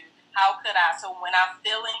doubt you? How could I? So when I'm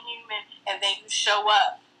feeling human and then you show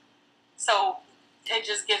up, so it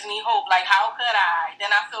just gives me hope. Like, how could I?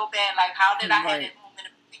 Then I feel bad. Like, how did I have that moment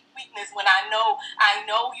of weakness when I know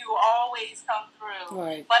you always come through.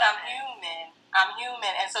 Right. But I'm human.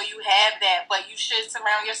 And so you have that. But you should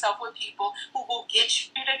surround yourself with people who will get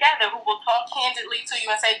you together, who will talk candidly to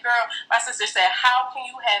you and say, girl, my sister said, how can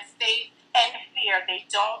you have faith and fear? They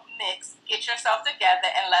don't mix. Get yourself together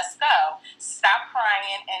and let's go. Stop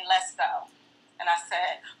crying and let's go. And I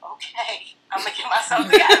said, okay, I'm going to get myself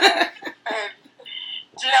together.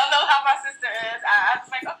 Janelle knows how my sister is. I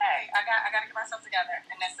was like, okay, I got to get myself together,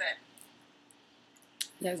 and that's it.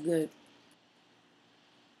 That's good.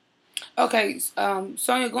 Okay,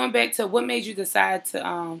 Sonia, going back to what made you decide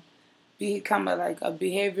to become a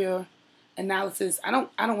behavior analysis. I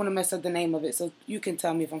don't want to mess up the name of it, so you can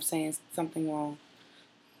tell me if I'm saying something wrong.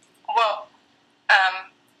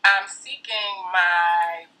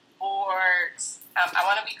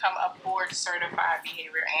 board certified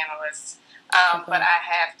behavior analyst, but I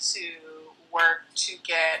have to work to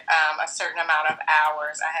get a certain amount of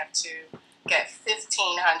hours. I have to get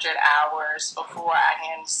 1,500 hours before I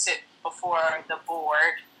can sit before the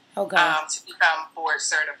board to become board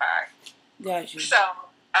certified. Gotcha. So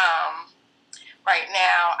right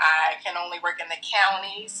now I can only work in the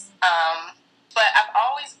counties, but I've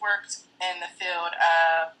always worked in the field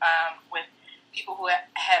of with people who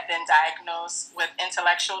have been diagnosed with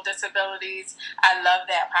intellectual disabilities. I love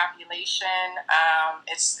that population.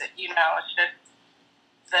 It's it's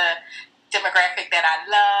the demographic that I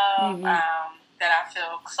love, that I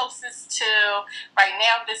feel closest to. Right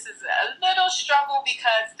now, this is a little struggle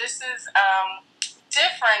because this is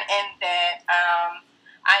different in that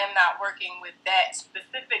I am not working with that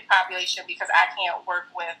specific population because I can't work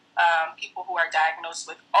with people who are diagnosed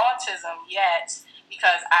with autism yet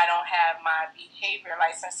because I don't have my behavior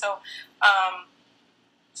license. So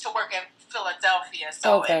to work in Philadelphia,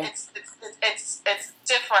 so it's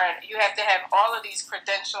different. You have to have all of these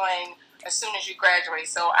credentialing as soon as you graduate.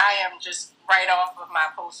 So I am just right off of my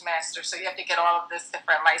postmaster. So you have to get all of this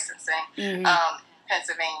different licensing.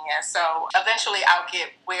 Pennsylvania. So eventually I'll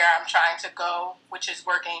get where I'm trying to go, which is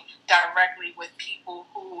working directly with people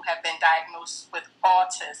who have been diagnosed with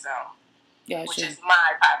autism, which is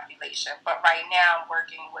my population. But right now I'm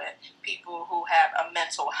working with people who have a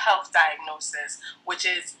mental health diagnosis, which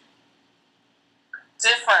is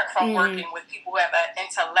different from working with people who have an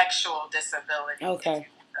intellectual disability.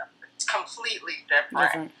 It's completely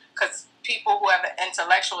different because people who have an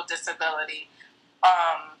intellectual disability,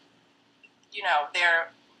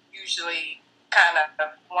 they're usually kind of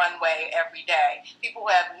one way every day. People who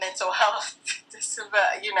have mental health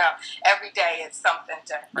disability, every day it's something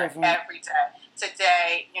different. Every day.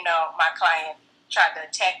 Today, my client tried to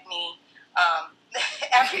attack me.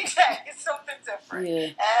 Every day it's something different.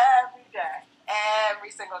 Every day.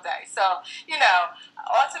 Every single day. So,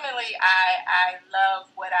 ultimately I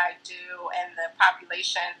love what I do and the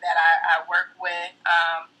population that I work with.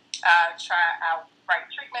 I write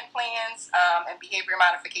treatment plans and behavior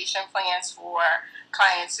modification plans for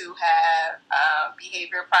clients who have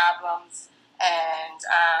behavior problems. And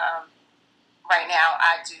right now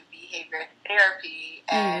I do behavior therapy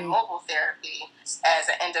and mobile therapy. As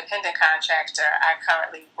an independent contractor, I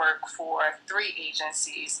currently work for 3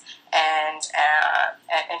 agencies and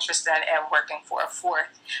interested in working for a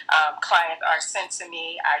 4th. Clients are sent to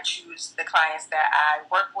me. I choose the clients that I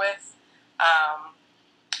work with.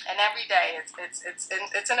 And every day it's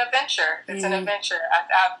an adventure. It's an adventure.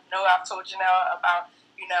 I know I've told you now about,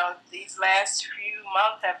 these last few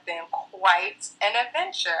months have been quite an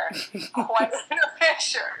adventure. Quite an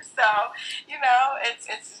adventure. So,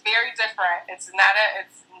 it's very different. It's never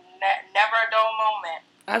a dull moment.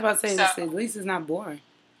 I was about to say, at least it's not boring.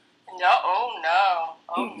 No, oh no.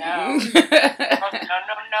 No.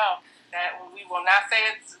 That we will not say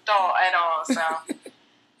it's dull at all. So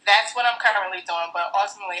that's what I'm currently doing, but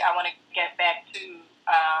ultimately I want to get back to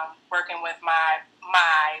working with my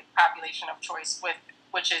population of choice,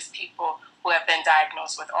 which is people who have been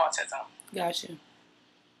diagnosed with autism. Gotcha.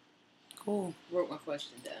 Cool. Wrote my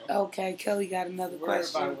question down. Okay, Kelly got another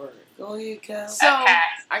question. Word by word. Go ahead, Kelly. So,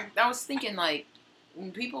 I was thinking,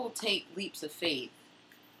 when people take leaps of faith,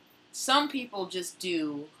 some people just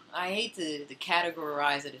do, I hate to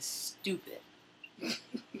categorize it as stupid,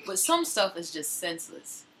 but some stuff is just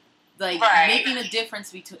senseless. Making a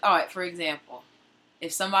difference between, for example,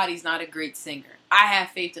 if somebody's not a great singer, I have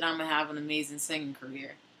faith that I'm going to have an amazing singing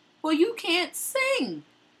career. Well, you can't sing.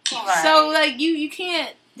 Right. So, you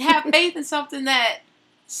can't have faith in something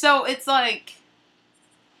so it's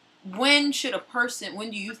when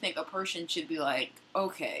do you think a person should be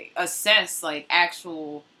assess,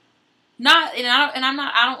 actual, I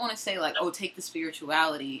don't want to say, take the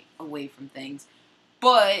spirituality away from things,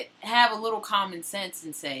 but have a little common sense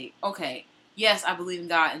and say, okay, yes, I believe in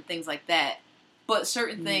God and things like that, but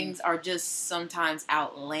certain things are just sometimes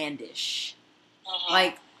outlandish.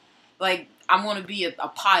 I want to be a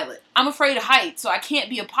pilot. I'm afraid of heights, so I can't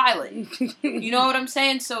be a pilot. You know what I'm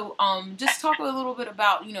saying? So, just talk a little bit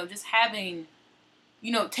about, just having,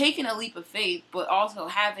 taking a leap of faith, but also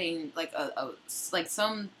having,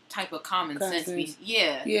 some type of common sense.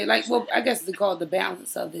 Yeah, I guess they call it the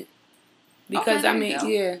balance of it. Because, Right.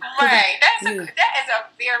 That is a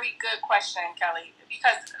very good question, Kelly.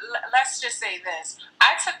 Because let's just say this.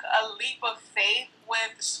 I took a leap of faith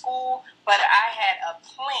with school, but I had a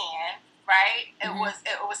plan, right? It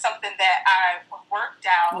was something that I worked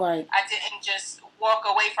out. Right. I didn't just walk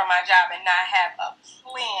away from my job and not have a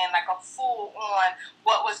plan, a full on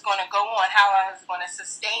what was going to go on, how I was going to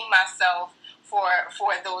sustain myself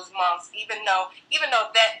for those months, even though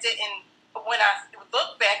that didn't. When I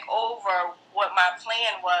look back over what my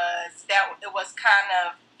plan was, that it was kind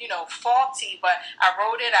of faulty, but I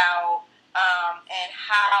wrote it out, and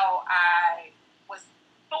how I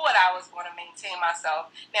thought I was going to maintain myself.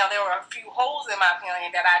 Now, there were a few holes in my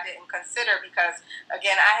plan that I didn't consider because,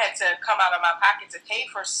 again, I had to come out of my pocket to pay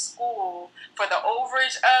for school, for the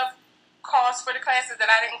overage of costs for the classes that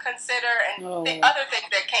I didn't consider, and the other things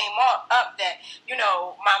that came up that,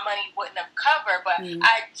 my money wouldn't have covered, but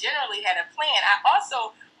I generally had a plan. I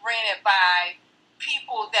also ran it by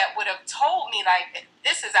people that would have told me, like,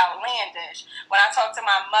 this is outlandish. When I talked to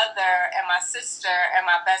my mother and my sister and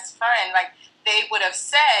my best friend, like, they would have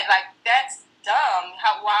said, like, that's dumb.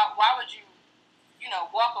 Why would you,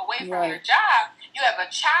 walk away from your job? You have a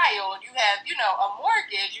child, you have, a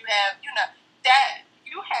mortgage, you have, that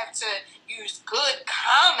you have to use good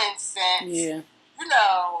common sense. Yeah.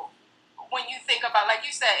 When you think about, like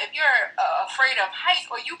you said, if you're afraid of heights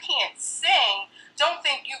or you can't sing, don't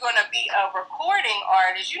think you're going to be a recording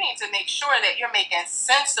artist. You need to make sure that you're making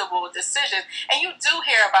sensible decisions. And you do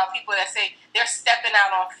hear about people that say they're stepping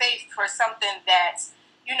out on faith for something that's,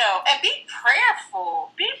 and be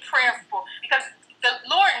prayerful. Be prayerful because the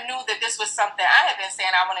Lord knew that this was something. I had been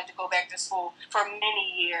saying I wanted to go back to school for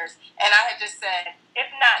many years. And I had just said, if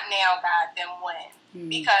not now, God, then when?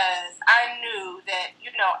 Because I knew that,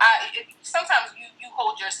 sometimes you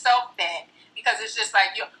hold yourself back because it's just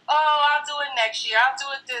like, I'll do it next year. I'll do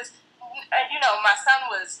it this. My son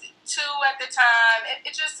was 2 at the time.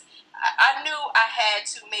 I knew I had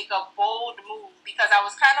to make a bold move because I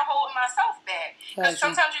was kind of holding myself back. Because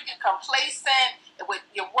sometimes you get complacent with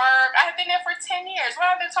your work. I have been there for 10 years. Well,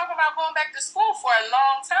 I've been talking about going back to school for a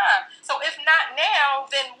long time. So if not now,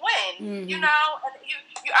 then when? And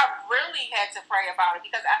I really had to pray about it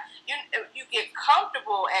because you get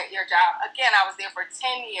comfortable at your job. Again, I was there for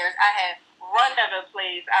 10 years. I had run of a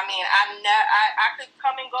place. I mean, I could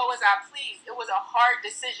come and go as I pleased. It was a hard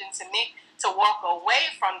decision to make, to walk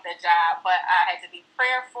away from the job, but I had to be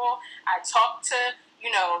prayerful. I talked to,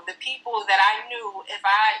 the people that I knew if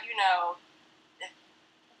I,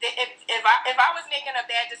 if I was making a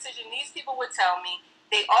bad decision, these people would tell me.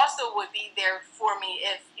 They also would be there for me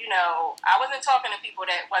if, I wasn't talking to people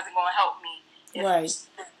that wasn't going to help me if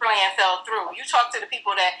the plan fell through. You talk to the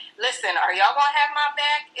people that, listen, are y'all going to have my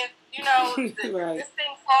back if, this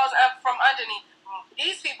thing falls up from underneath?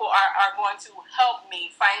 These people are going to help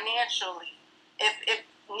me financially if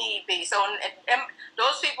need be. So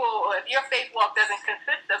those people, if your faith walk doesn't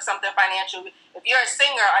consist of something financial, if you're a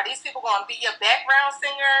singer, are these people going to be your background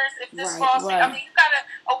singers if this falls through? I mean, you got to,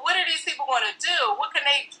 what are these people going to do? What can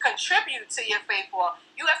they contribute to your faith walk?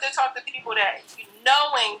 You have to talk to people that,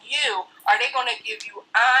 knowing you, are they going to give you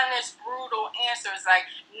honest, brutal answers like,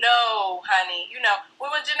 no, honey,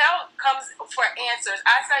 when Janelle comes for answers,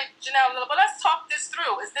 I say, Janelle, but let's talk this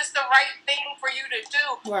through. Is this the right thing for you to do?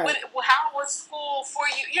 How was school for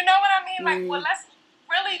you? You know what I mean? Like, well, let's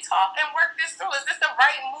really talk and work this through. Is this the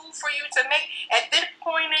right move for you to make at this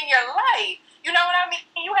point in your life? You know what I mean?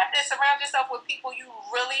 You have to surround yourself with people you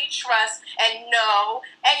really trust and know,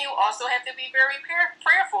 and you also have to be very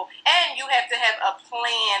prayerful, and you have to have a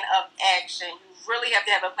plan of action. You really have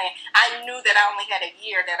to have a plan. I knew that I only had a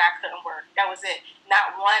year that I couldn't work. That was it.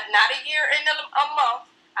 Not a year and a month.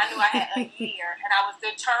 I knew I had a year, and I was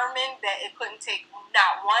determined that it couldn't take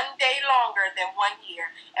not one day longer than 1 year.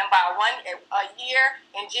 And by a year,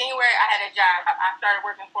 in January, I had a job. I started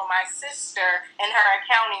working for my sister in her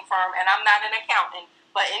accounting firm, and I'm not an accountant.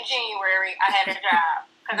 But in January, I had a job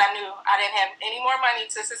because I knew I didn't have any more money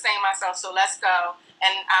to sustain myself. So let's go,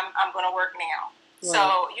 and I'm going to work now. Right.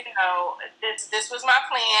 So, this was my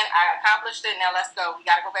plan. I accomplished it. Now let's go. We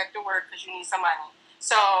got to go back to work because you need some money.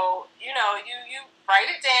 So, you write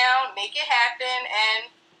it down, make it happen, and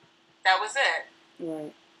that was it.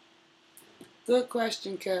 Right. Good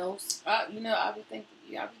question, Kels. I've been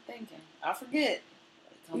thinking. I forget.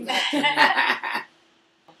 Come back to me. I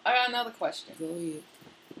got another question. Go ahead.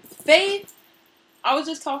 Faith, I was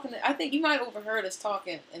just talking, I think you might have overheard us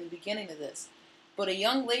talking in the beginning of this, but a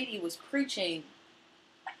young lady was preaching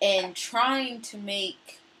and trying to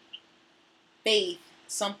make faith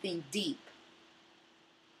something deep.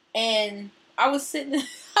 And I was sitting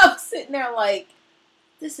there like,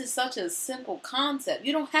 this is such a simple concept.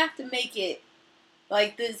 You don't have to make it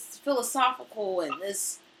like this philosophical and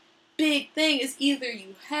this big thing. It's either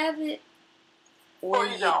you have it or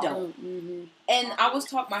you don't. Mm-hmm. And I was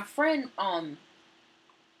talking to my friend,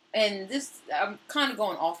 and this, I'm kind of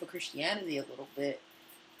going off of Christianity a little bit.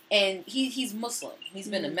 And he's Muslim. He's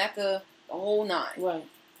been to Mecca, the whole nine. Right.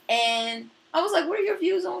 And I was like, what are your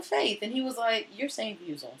views on faith? And he was like, your same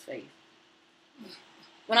views on faith.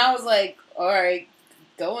 When I was like, all right,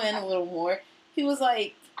 go in a little more, he was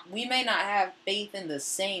like, we may not have faith in the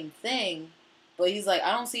same thing, but he's like,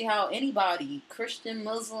 I don't see how anybody, Christian,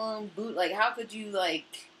 Muslim, Buddhist, like, how could you,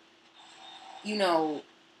 like, you know,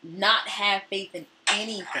 not have faith in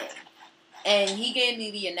anything? And he gave me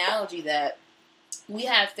the analogy that we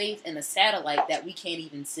have faith in a satellite that we can't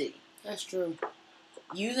even see. That's true.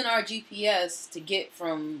 Using our GPS to get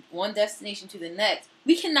from one destination to the next,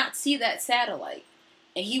 we cannot see that satellite.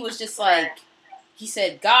 And he was just like, he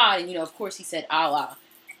said God, and, you know, of course he said Allah.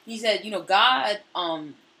 He said, you know, God,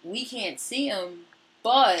 we can't see him,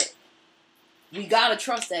 but we gotta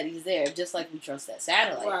trust that he's there, just like we trust that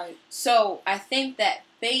satellite. Right. So I think that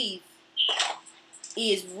faith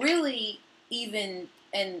is really even,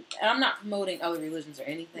 and I'm not promoting other religions or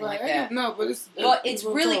anything like that. No, but it's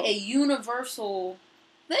really a universal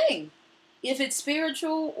thing. If it's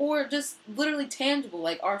spiritual or just literally tangible,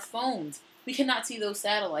 like our phones, we cannot see those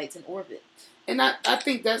satellites in orbit. And I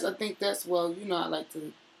think that's well, you know, I like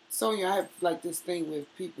to, Sonia, I have like this thing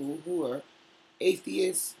with people who are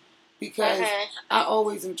atheists because I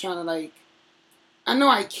always am trying to, like, I know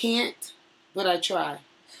I can't, but I try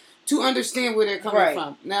to understand where they're coming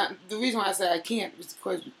from. Now, the reason why I say I can't is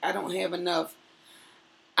because I don't have enough,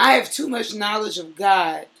 I have too much knowledge of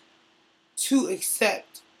God to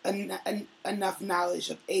accept enough knowledge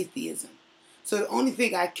of atheism. So the only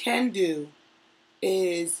thing I can do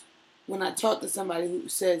is when I talk to somebody who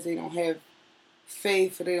says they don't have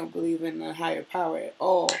faith or they don't believe in a higher power at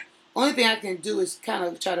all, only thing I can do is kind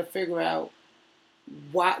of try to figure out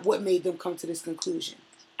what made them come to this conclusion.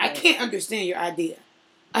 I can't understand your idea.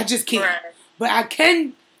 I just can't. Right. But I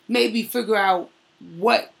can maybe figure out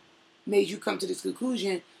what made you come to this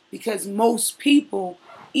conclusion, because most people,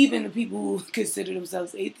 even the people who consider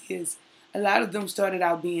themselves atheists, a lot of them started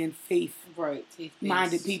out being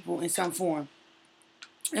faith-minded people in some form.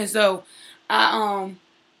 And so I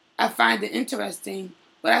find it interesting.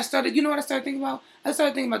 But I started, you know what I started thinking about? I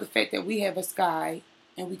started thinking about the fact that we have a sky,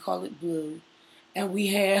 and we call it blue, and we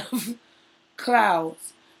have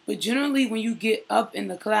clouds. But generally, when you get up in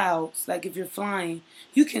the clouds, like if you're flying,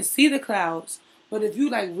 you can see the clouds. But if you,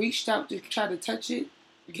 like, reached out to try to touch it,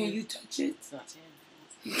 can you touch it? It's not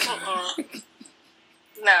tangible.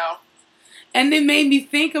 No. And it made me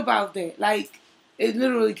think about that. Like, it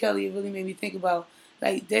literally, Kelly, it really made me think about,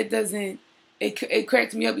 like, that doesn't, it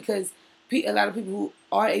cracked me up because a lot of people who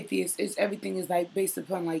are atheists, everything is, like, based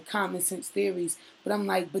upon, like, common sense theories. But I'm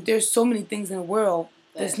like, but there's so many things in the world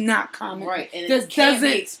that's not common. Right, and it can't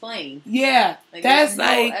be explained. Yeah. Like, that's there's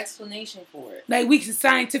no like explanation for it. Like, we can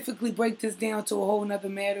scientifically break this down to a whole nother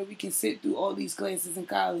matter. We can sit through all these classes in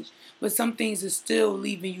college. But some things are still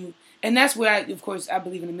leaving you. And that's where, I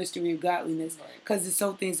believe in the mystery of godliness. Because there's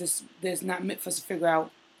some things that's not meant for us to figure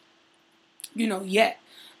out, you know, yet.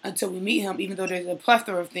 Until we meet him. Even though there's a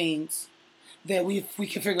plethora of things that we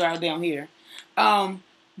can figure out down here.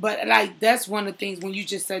 But, like, that's one of the things when you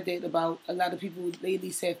just said that about a lot of people who lately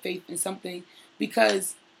said faith in something,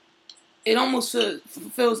 because it almost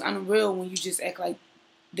feels unreal when you just act like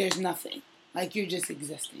there's nothing. Like you're just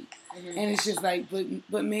existing. Mm-hmm. And it's just like,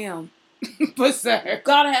 but ma'am, but sir. You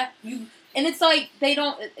gotta have, you, and it's like, they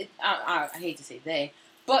don't, I hate to say they,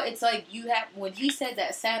 but it's like you have, when he said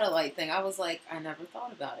that satellite thing, I was like, I never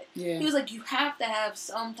thought about it. Yeah. He was like, you have to have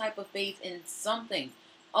some type of faith in something.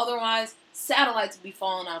 Otherwise, satellites would be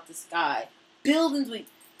falling out the sky. Buildings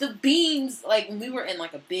the beams, like when we were in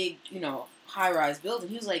like a big, you know, high-rise building,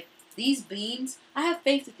 he was like, these beams, I have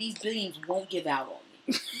faith that these beams won't give out on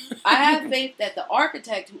me. I have faith that the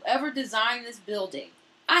architect, whoever designed this building,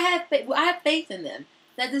 I have faith in them,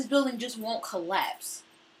 that this building just won't collapse.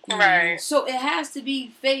 Right. So it has to be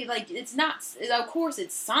faith. Like, it's not, of course,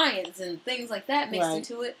 it's science and things like that mixed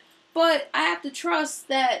into it, but I have to trust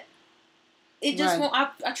that it just won't.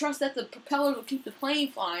 I trust that the propeller will keep the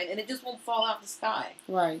plane flying, and it just won't fall out the sky.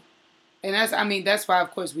 Right, and that's why,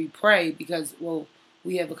 of course, we pray, because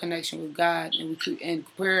we have a connection with God, and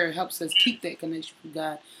prayer helps us keep that connection with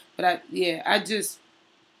God. But I just,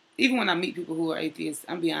 even when I meet people who are atheists,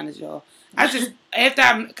 I'm be honest, y'all, because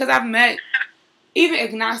I've met even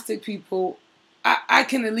agnostic people, I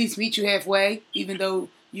can at least meet you halfway, even though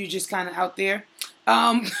you're just kind of out there.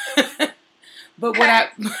 But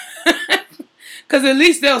because at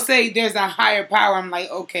least they'll say there's a higher power. I'm like,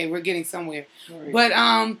 okay, we're getting somewhere. Right. But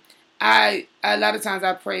a lot of times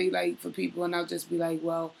I pray like for people, and I'll just be like,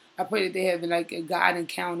 well, I pray that they have like a God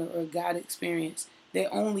encounter or a God experience that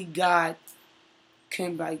only God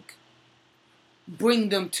can like bring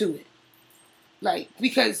them to it. Like,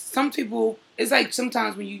 because some people, it's like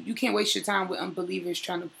sometimes when you can't waste your time with unbelievers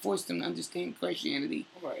trying to force them to understand Christianity.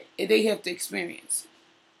 Right. And they have to experience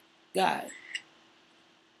God.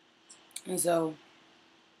 And so,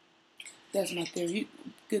 that's my theory.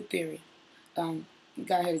 Good theory. God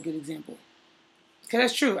had a good example. Because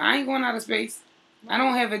that's true. I ain't going out of space. I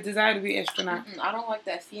don't have a desire to be an astronaut. I don't like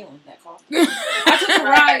that feeling, that coffee. I took a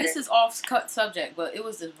ride. This is off-cut subject, but it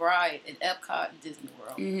was this ride at Epcot and Disney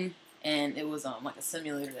World. Mm-hmm. And it was like a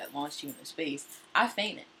simulator that launched you into space. I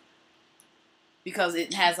fainted. Because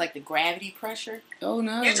it has like the gravity pressure. Oh,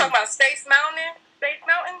 no. You talking about Space Mountain? Space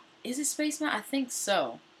Mountain? Is it Space Mountain? I think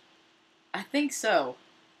so.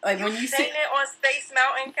 Like You when you seen see it on Space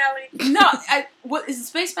Mountain, Kelly? No, what is it?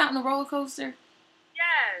 Space Mountain a roller coaster?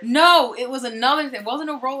 Yes. No, it was another thing. It wasn't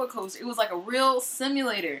a roller coaster. It was like a real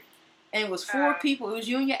simulator. And it was 4 people. It was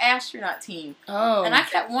you and your astronaut team. Oh. And I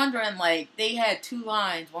kept wondering, like, they had 2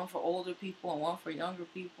 lines, one for older people and one for younger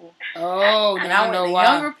people. Oh, And now I I know went the why.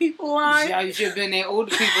 younger people line. Yeah, you should have been that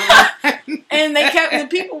older people line. And they kept, the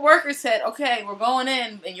people workers said, okay, we're going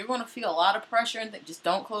in and you're going to feel a lot of pressure and just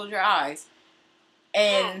don't close your eyes.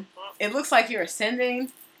 And it looks like you're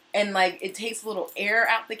ascending and, like, it takes a little air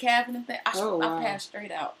out the cabin and thing. I passed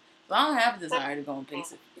straight out. So I don't have a desire to go and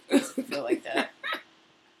pace it feel like that.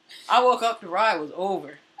 I woke up, the ride was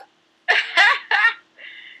over.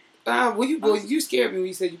 You scared me when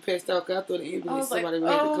you said you passed out. 'Cause I thought the ambulance somebody had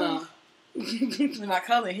to come. And my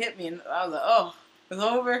cousin hit me, and I was like, "Oh, it's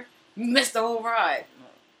over. You missed the whole ride."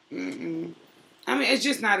 Mm-mm. I mean, it's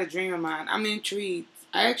just not a dream of mine. I'm intrigued.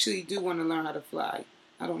 I actually do want to learn how to fly.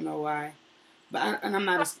 I don't know why, but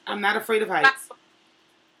I'm not afraid of heights.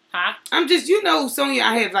 Huh? I'm just, Sonya,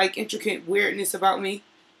 I have like intricate weirdness about me.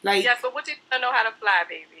 Like, yes, but what do you know how to fly,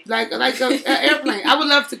 baby? Like an airplane. I would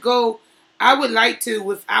love to go. I would like to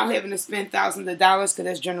without having to spend thousands of dollars, because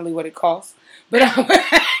that's generally what it costs. But I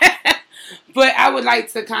would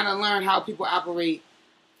like to kind of learn how people operate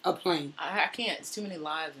a plane. I can't. It's too many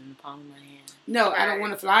lives in the palm of my hand. No, I don't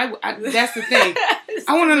want to fly. That's the thing.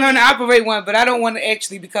 I want to learn to operate one, but I don't want to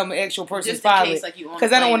actually become an actual person's pilot.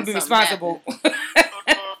 Because I don't want to be responsible.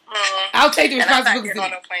 I'll take the responsibility. I'm not getting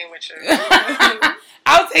on a plane with you.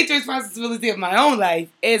 I'll take the responsibility of my own life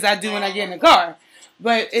as I do when I get in the car.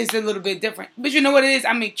 But it's a little bit different. But you know what it is?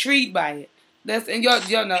 I'm intrigued by it. And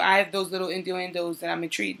y'all know I have those little innuendos that I'm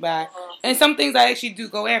intrigued by. And some things I actually do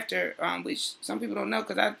go after, which some people don't know,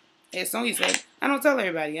 because as Sonya said, I don't tell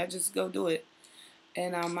everybody. I just go do it.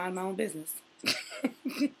 And I mind my own business.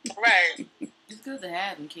 Right. It's good to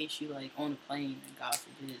have in case you, like, on a plane and God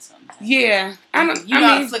forbid something happens. Yeah. You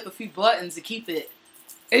gotta flip a few buttons to keep it.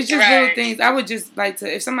 It's just little things. I would just like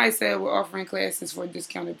to, if somebody said we're offering classes for a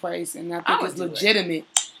discounted price and I think it's legitimate,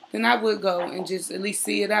 then I would go and just at least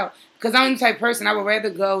see it out. Because I'm the type of person, I would rather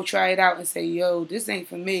go try it out and say, yo, this ain't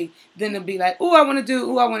for me, than to be like, oh, I want to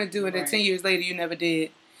do, and then 10 years later you never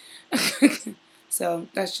did. So,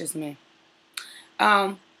 that's just me.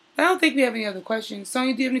 I don't think we have any other questions.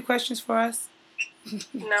 Sonya, do you have any questions for us?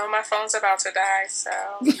 No, my phone's about to die, so.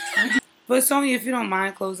 But Sonya, if you don't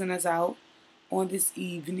mind closing us out on this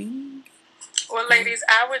evening. Well, ladies,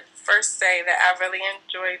 I would first say that I really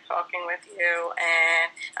enjoyed talking with you,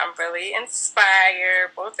 and I'm really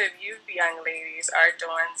inspired. Both of you young ladies are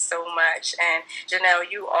doing so much, and Janelle,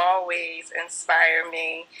 you always inspire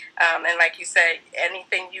me. And like you said,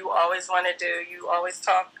 anything you always want to do, you always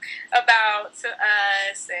talk about to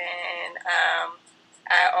us, and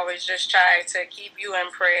I always just try to keep you in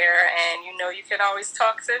prayer, and you can always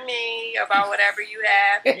talk to me about whatever you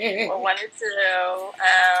have or want to do.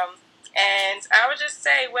 And I would just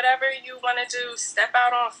say, whatever you want to do, step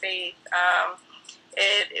out on faith.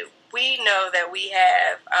 We know that we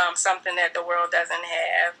have something that the world doesn't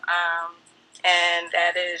have, and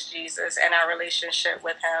that is Jesus and our relationship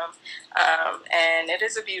with Him. And it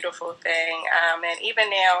is a beautiful thing. And even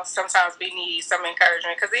now, sometimes we need some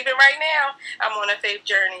encouragement, because even right now, I'm on a faith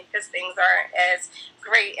journey because things aren't as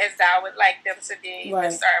great as I would like them to be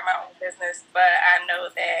with starting my own business. But I know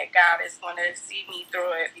that God is going to see me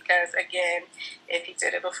through it, because, again, if He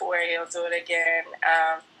did it before, He'll do it again.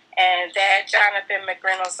 And that Jonathan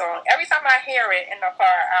McReynolds song, every time I hear it in the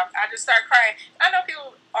car, I just start crying. I know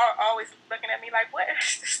people are always looking at me like, what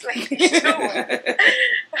is this lady doing?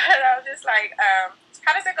 But I'm just like,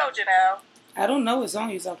 how does it go, Janelle? I don't know what song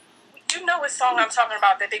you're talking about. You know what song I'm talking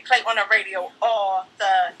about that they play on the radio all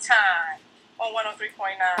the time on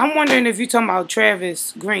 103.9. I'm wondering if you're talking about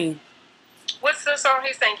Travis Green. What's the song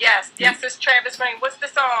he's saying? Yes, it's Travis Green. What's the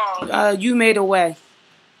song? You Made a Way.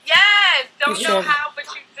 Yes, don't It's know Travis. how, but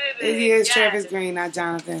you did it. It is yes. Travis Green, not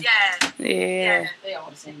Jonathan. Yes. Yeah. They all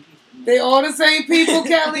the same people. They all the same people,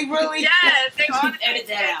 Kelly, really? Yes, they all the same. Edit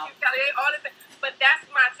that out. They all the same. But that's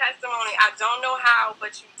my testimony. I don't know how,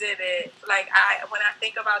 but you did it. Like, when I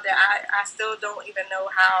think about that, I still don't even know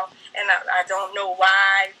how, and I don't know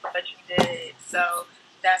why, but you did it. So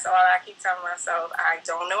that's all I keep telling myself. I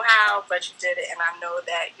don't know how, but you did it, and I know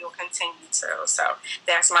that you'll continue to. So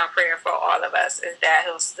that's my prayer for all of us, is that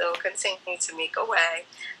he'll still continue to make a way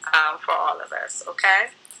for all of us, okay?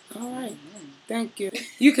 All right. Thank you.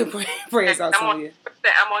 You can pray us out, Sonia.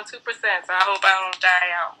 I'm on 2%, so I hope I don't die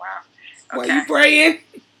out. Wow. What, Okay. you praying?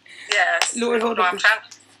 Yes. Lord, hold up.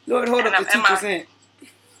 Lord, hold up the 2%.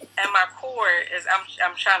 And my cord is,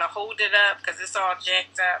 I'm trying to hold it up because it's all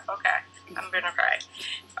jacked up. Okay. I'm going to pray.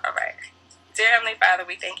 All right. Dear Heavenly Father,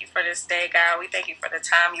 we thank you for this day, God. We thank you for the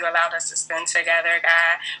time you allowed us to spend together,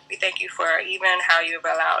 God. We thank you for even how you've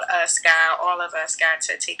allowed us, God, all of us, God,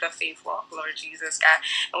 to take a faith walk, Lord Jesus, God.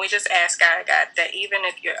 And we just ask, God, that even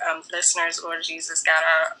if your listeners, Lord Jesus, God,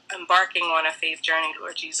 are embarking on a faith journey,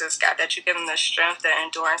 Lord Jesus, God, that you give them the strength and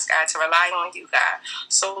endurance, God, to rely on you, God,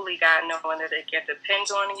 solely, God, knowing that they can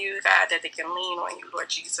depend on you, God, that they can lean on you, Lord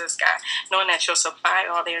Jesus, God, knowing that you'll supply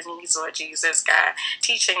all their needs, Lord Jesus, God,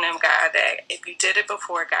 teaching them, God, that if you did it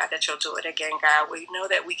before, God, that you'll do it again, God. We know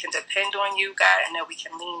that we can depend on you, God, and that we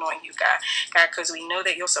can lean on you, God, because we know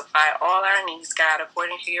that you'll supply all our needs, God,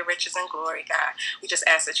 according to your riches and glory, God. We just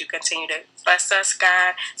ask that you continue to bless us,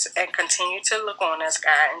 God, and continue to look on us,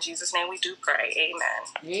 God. In Jesus' name we do pray.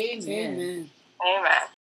 Amen. Amen. Amen. Amen.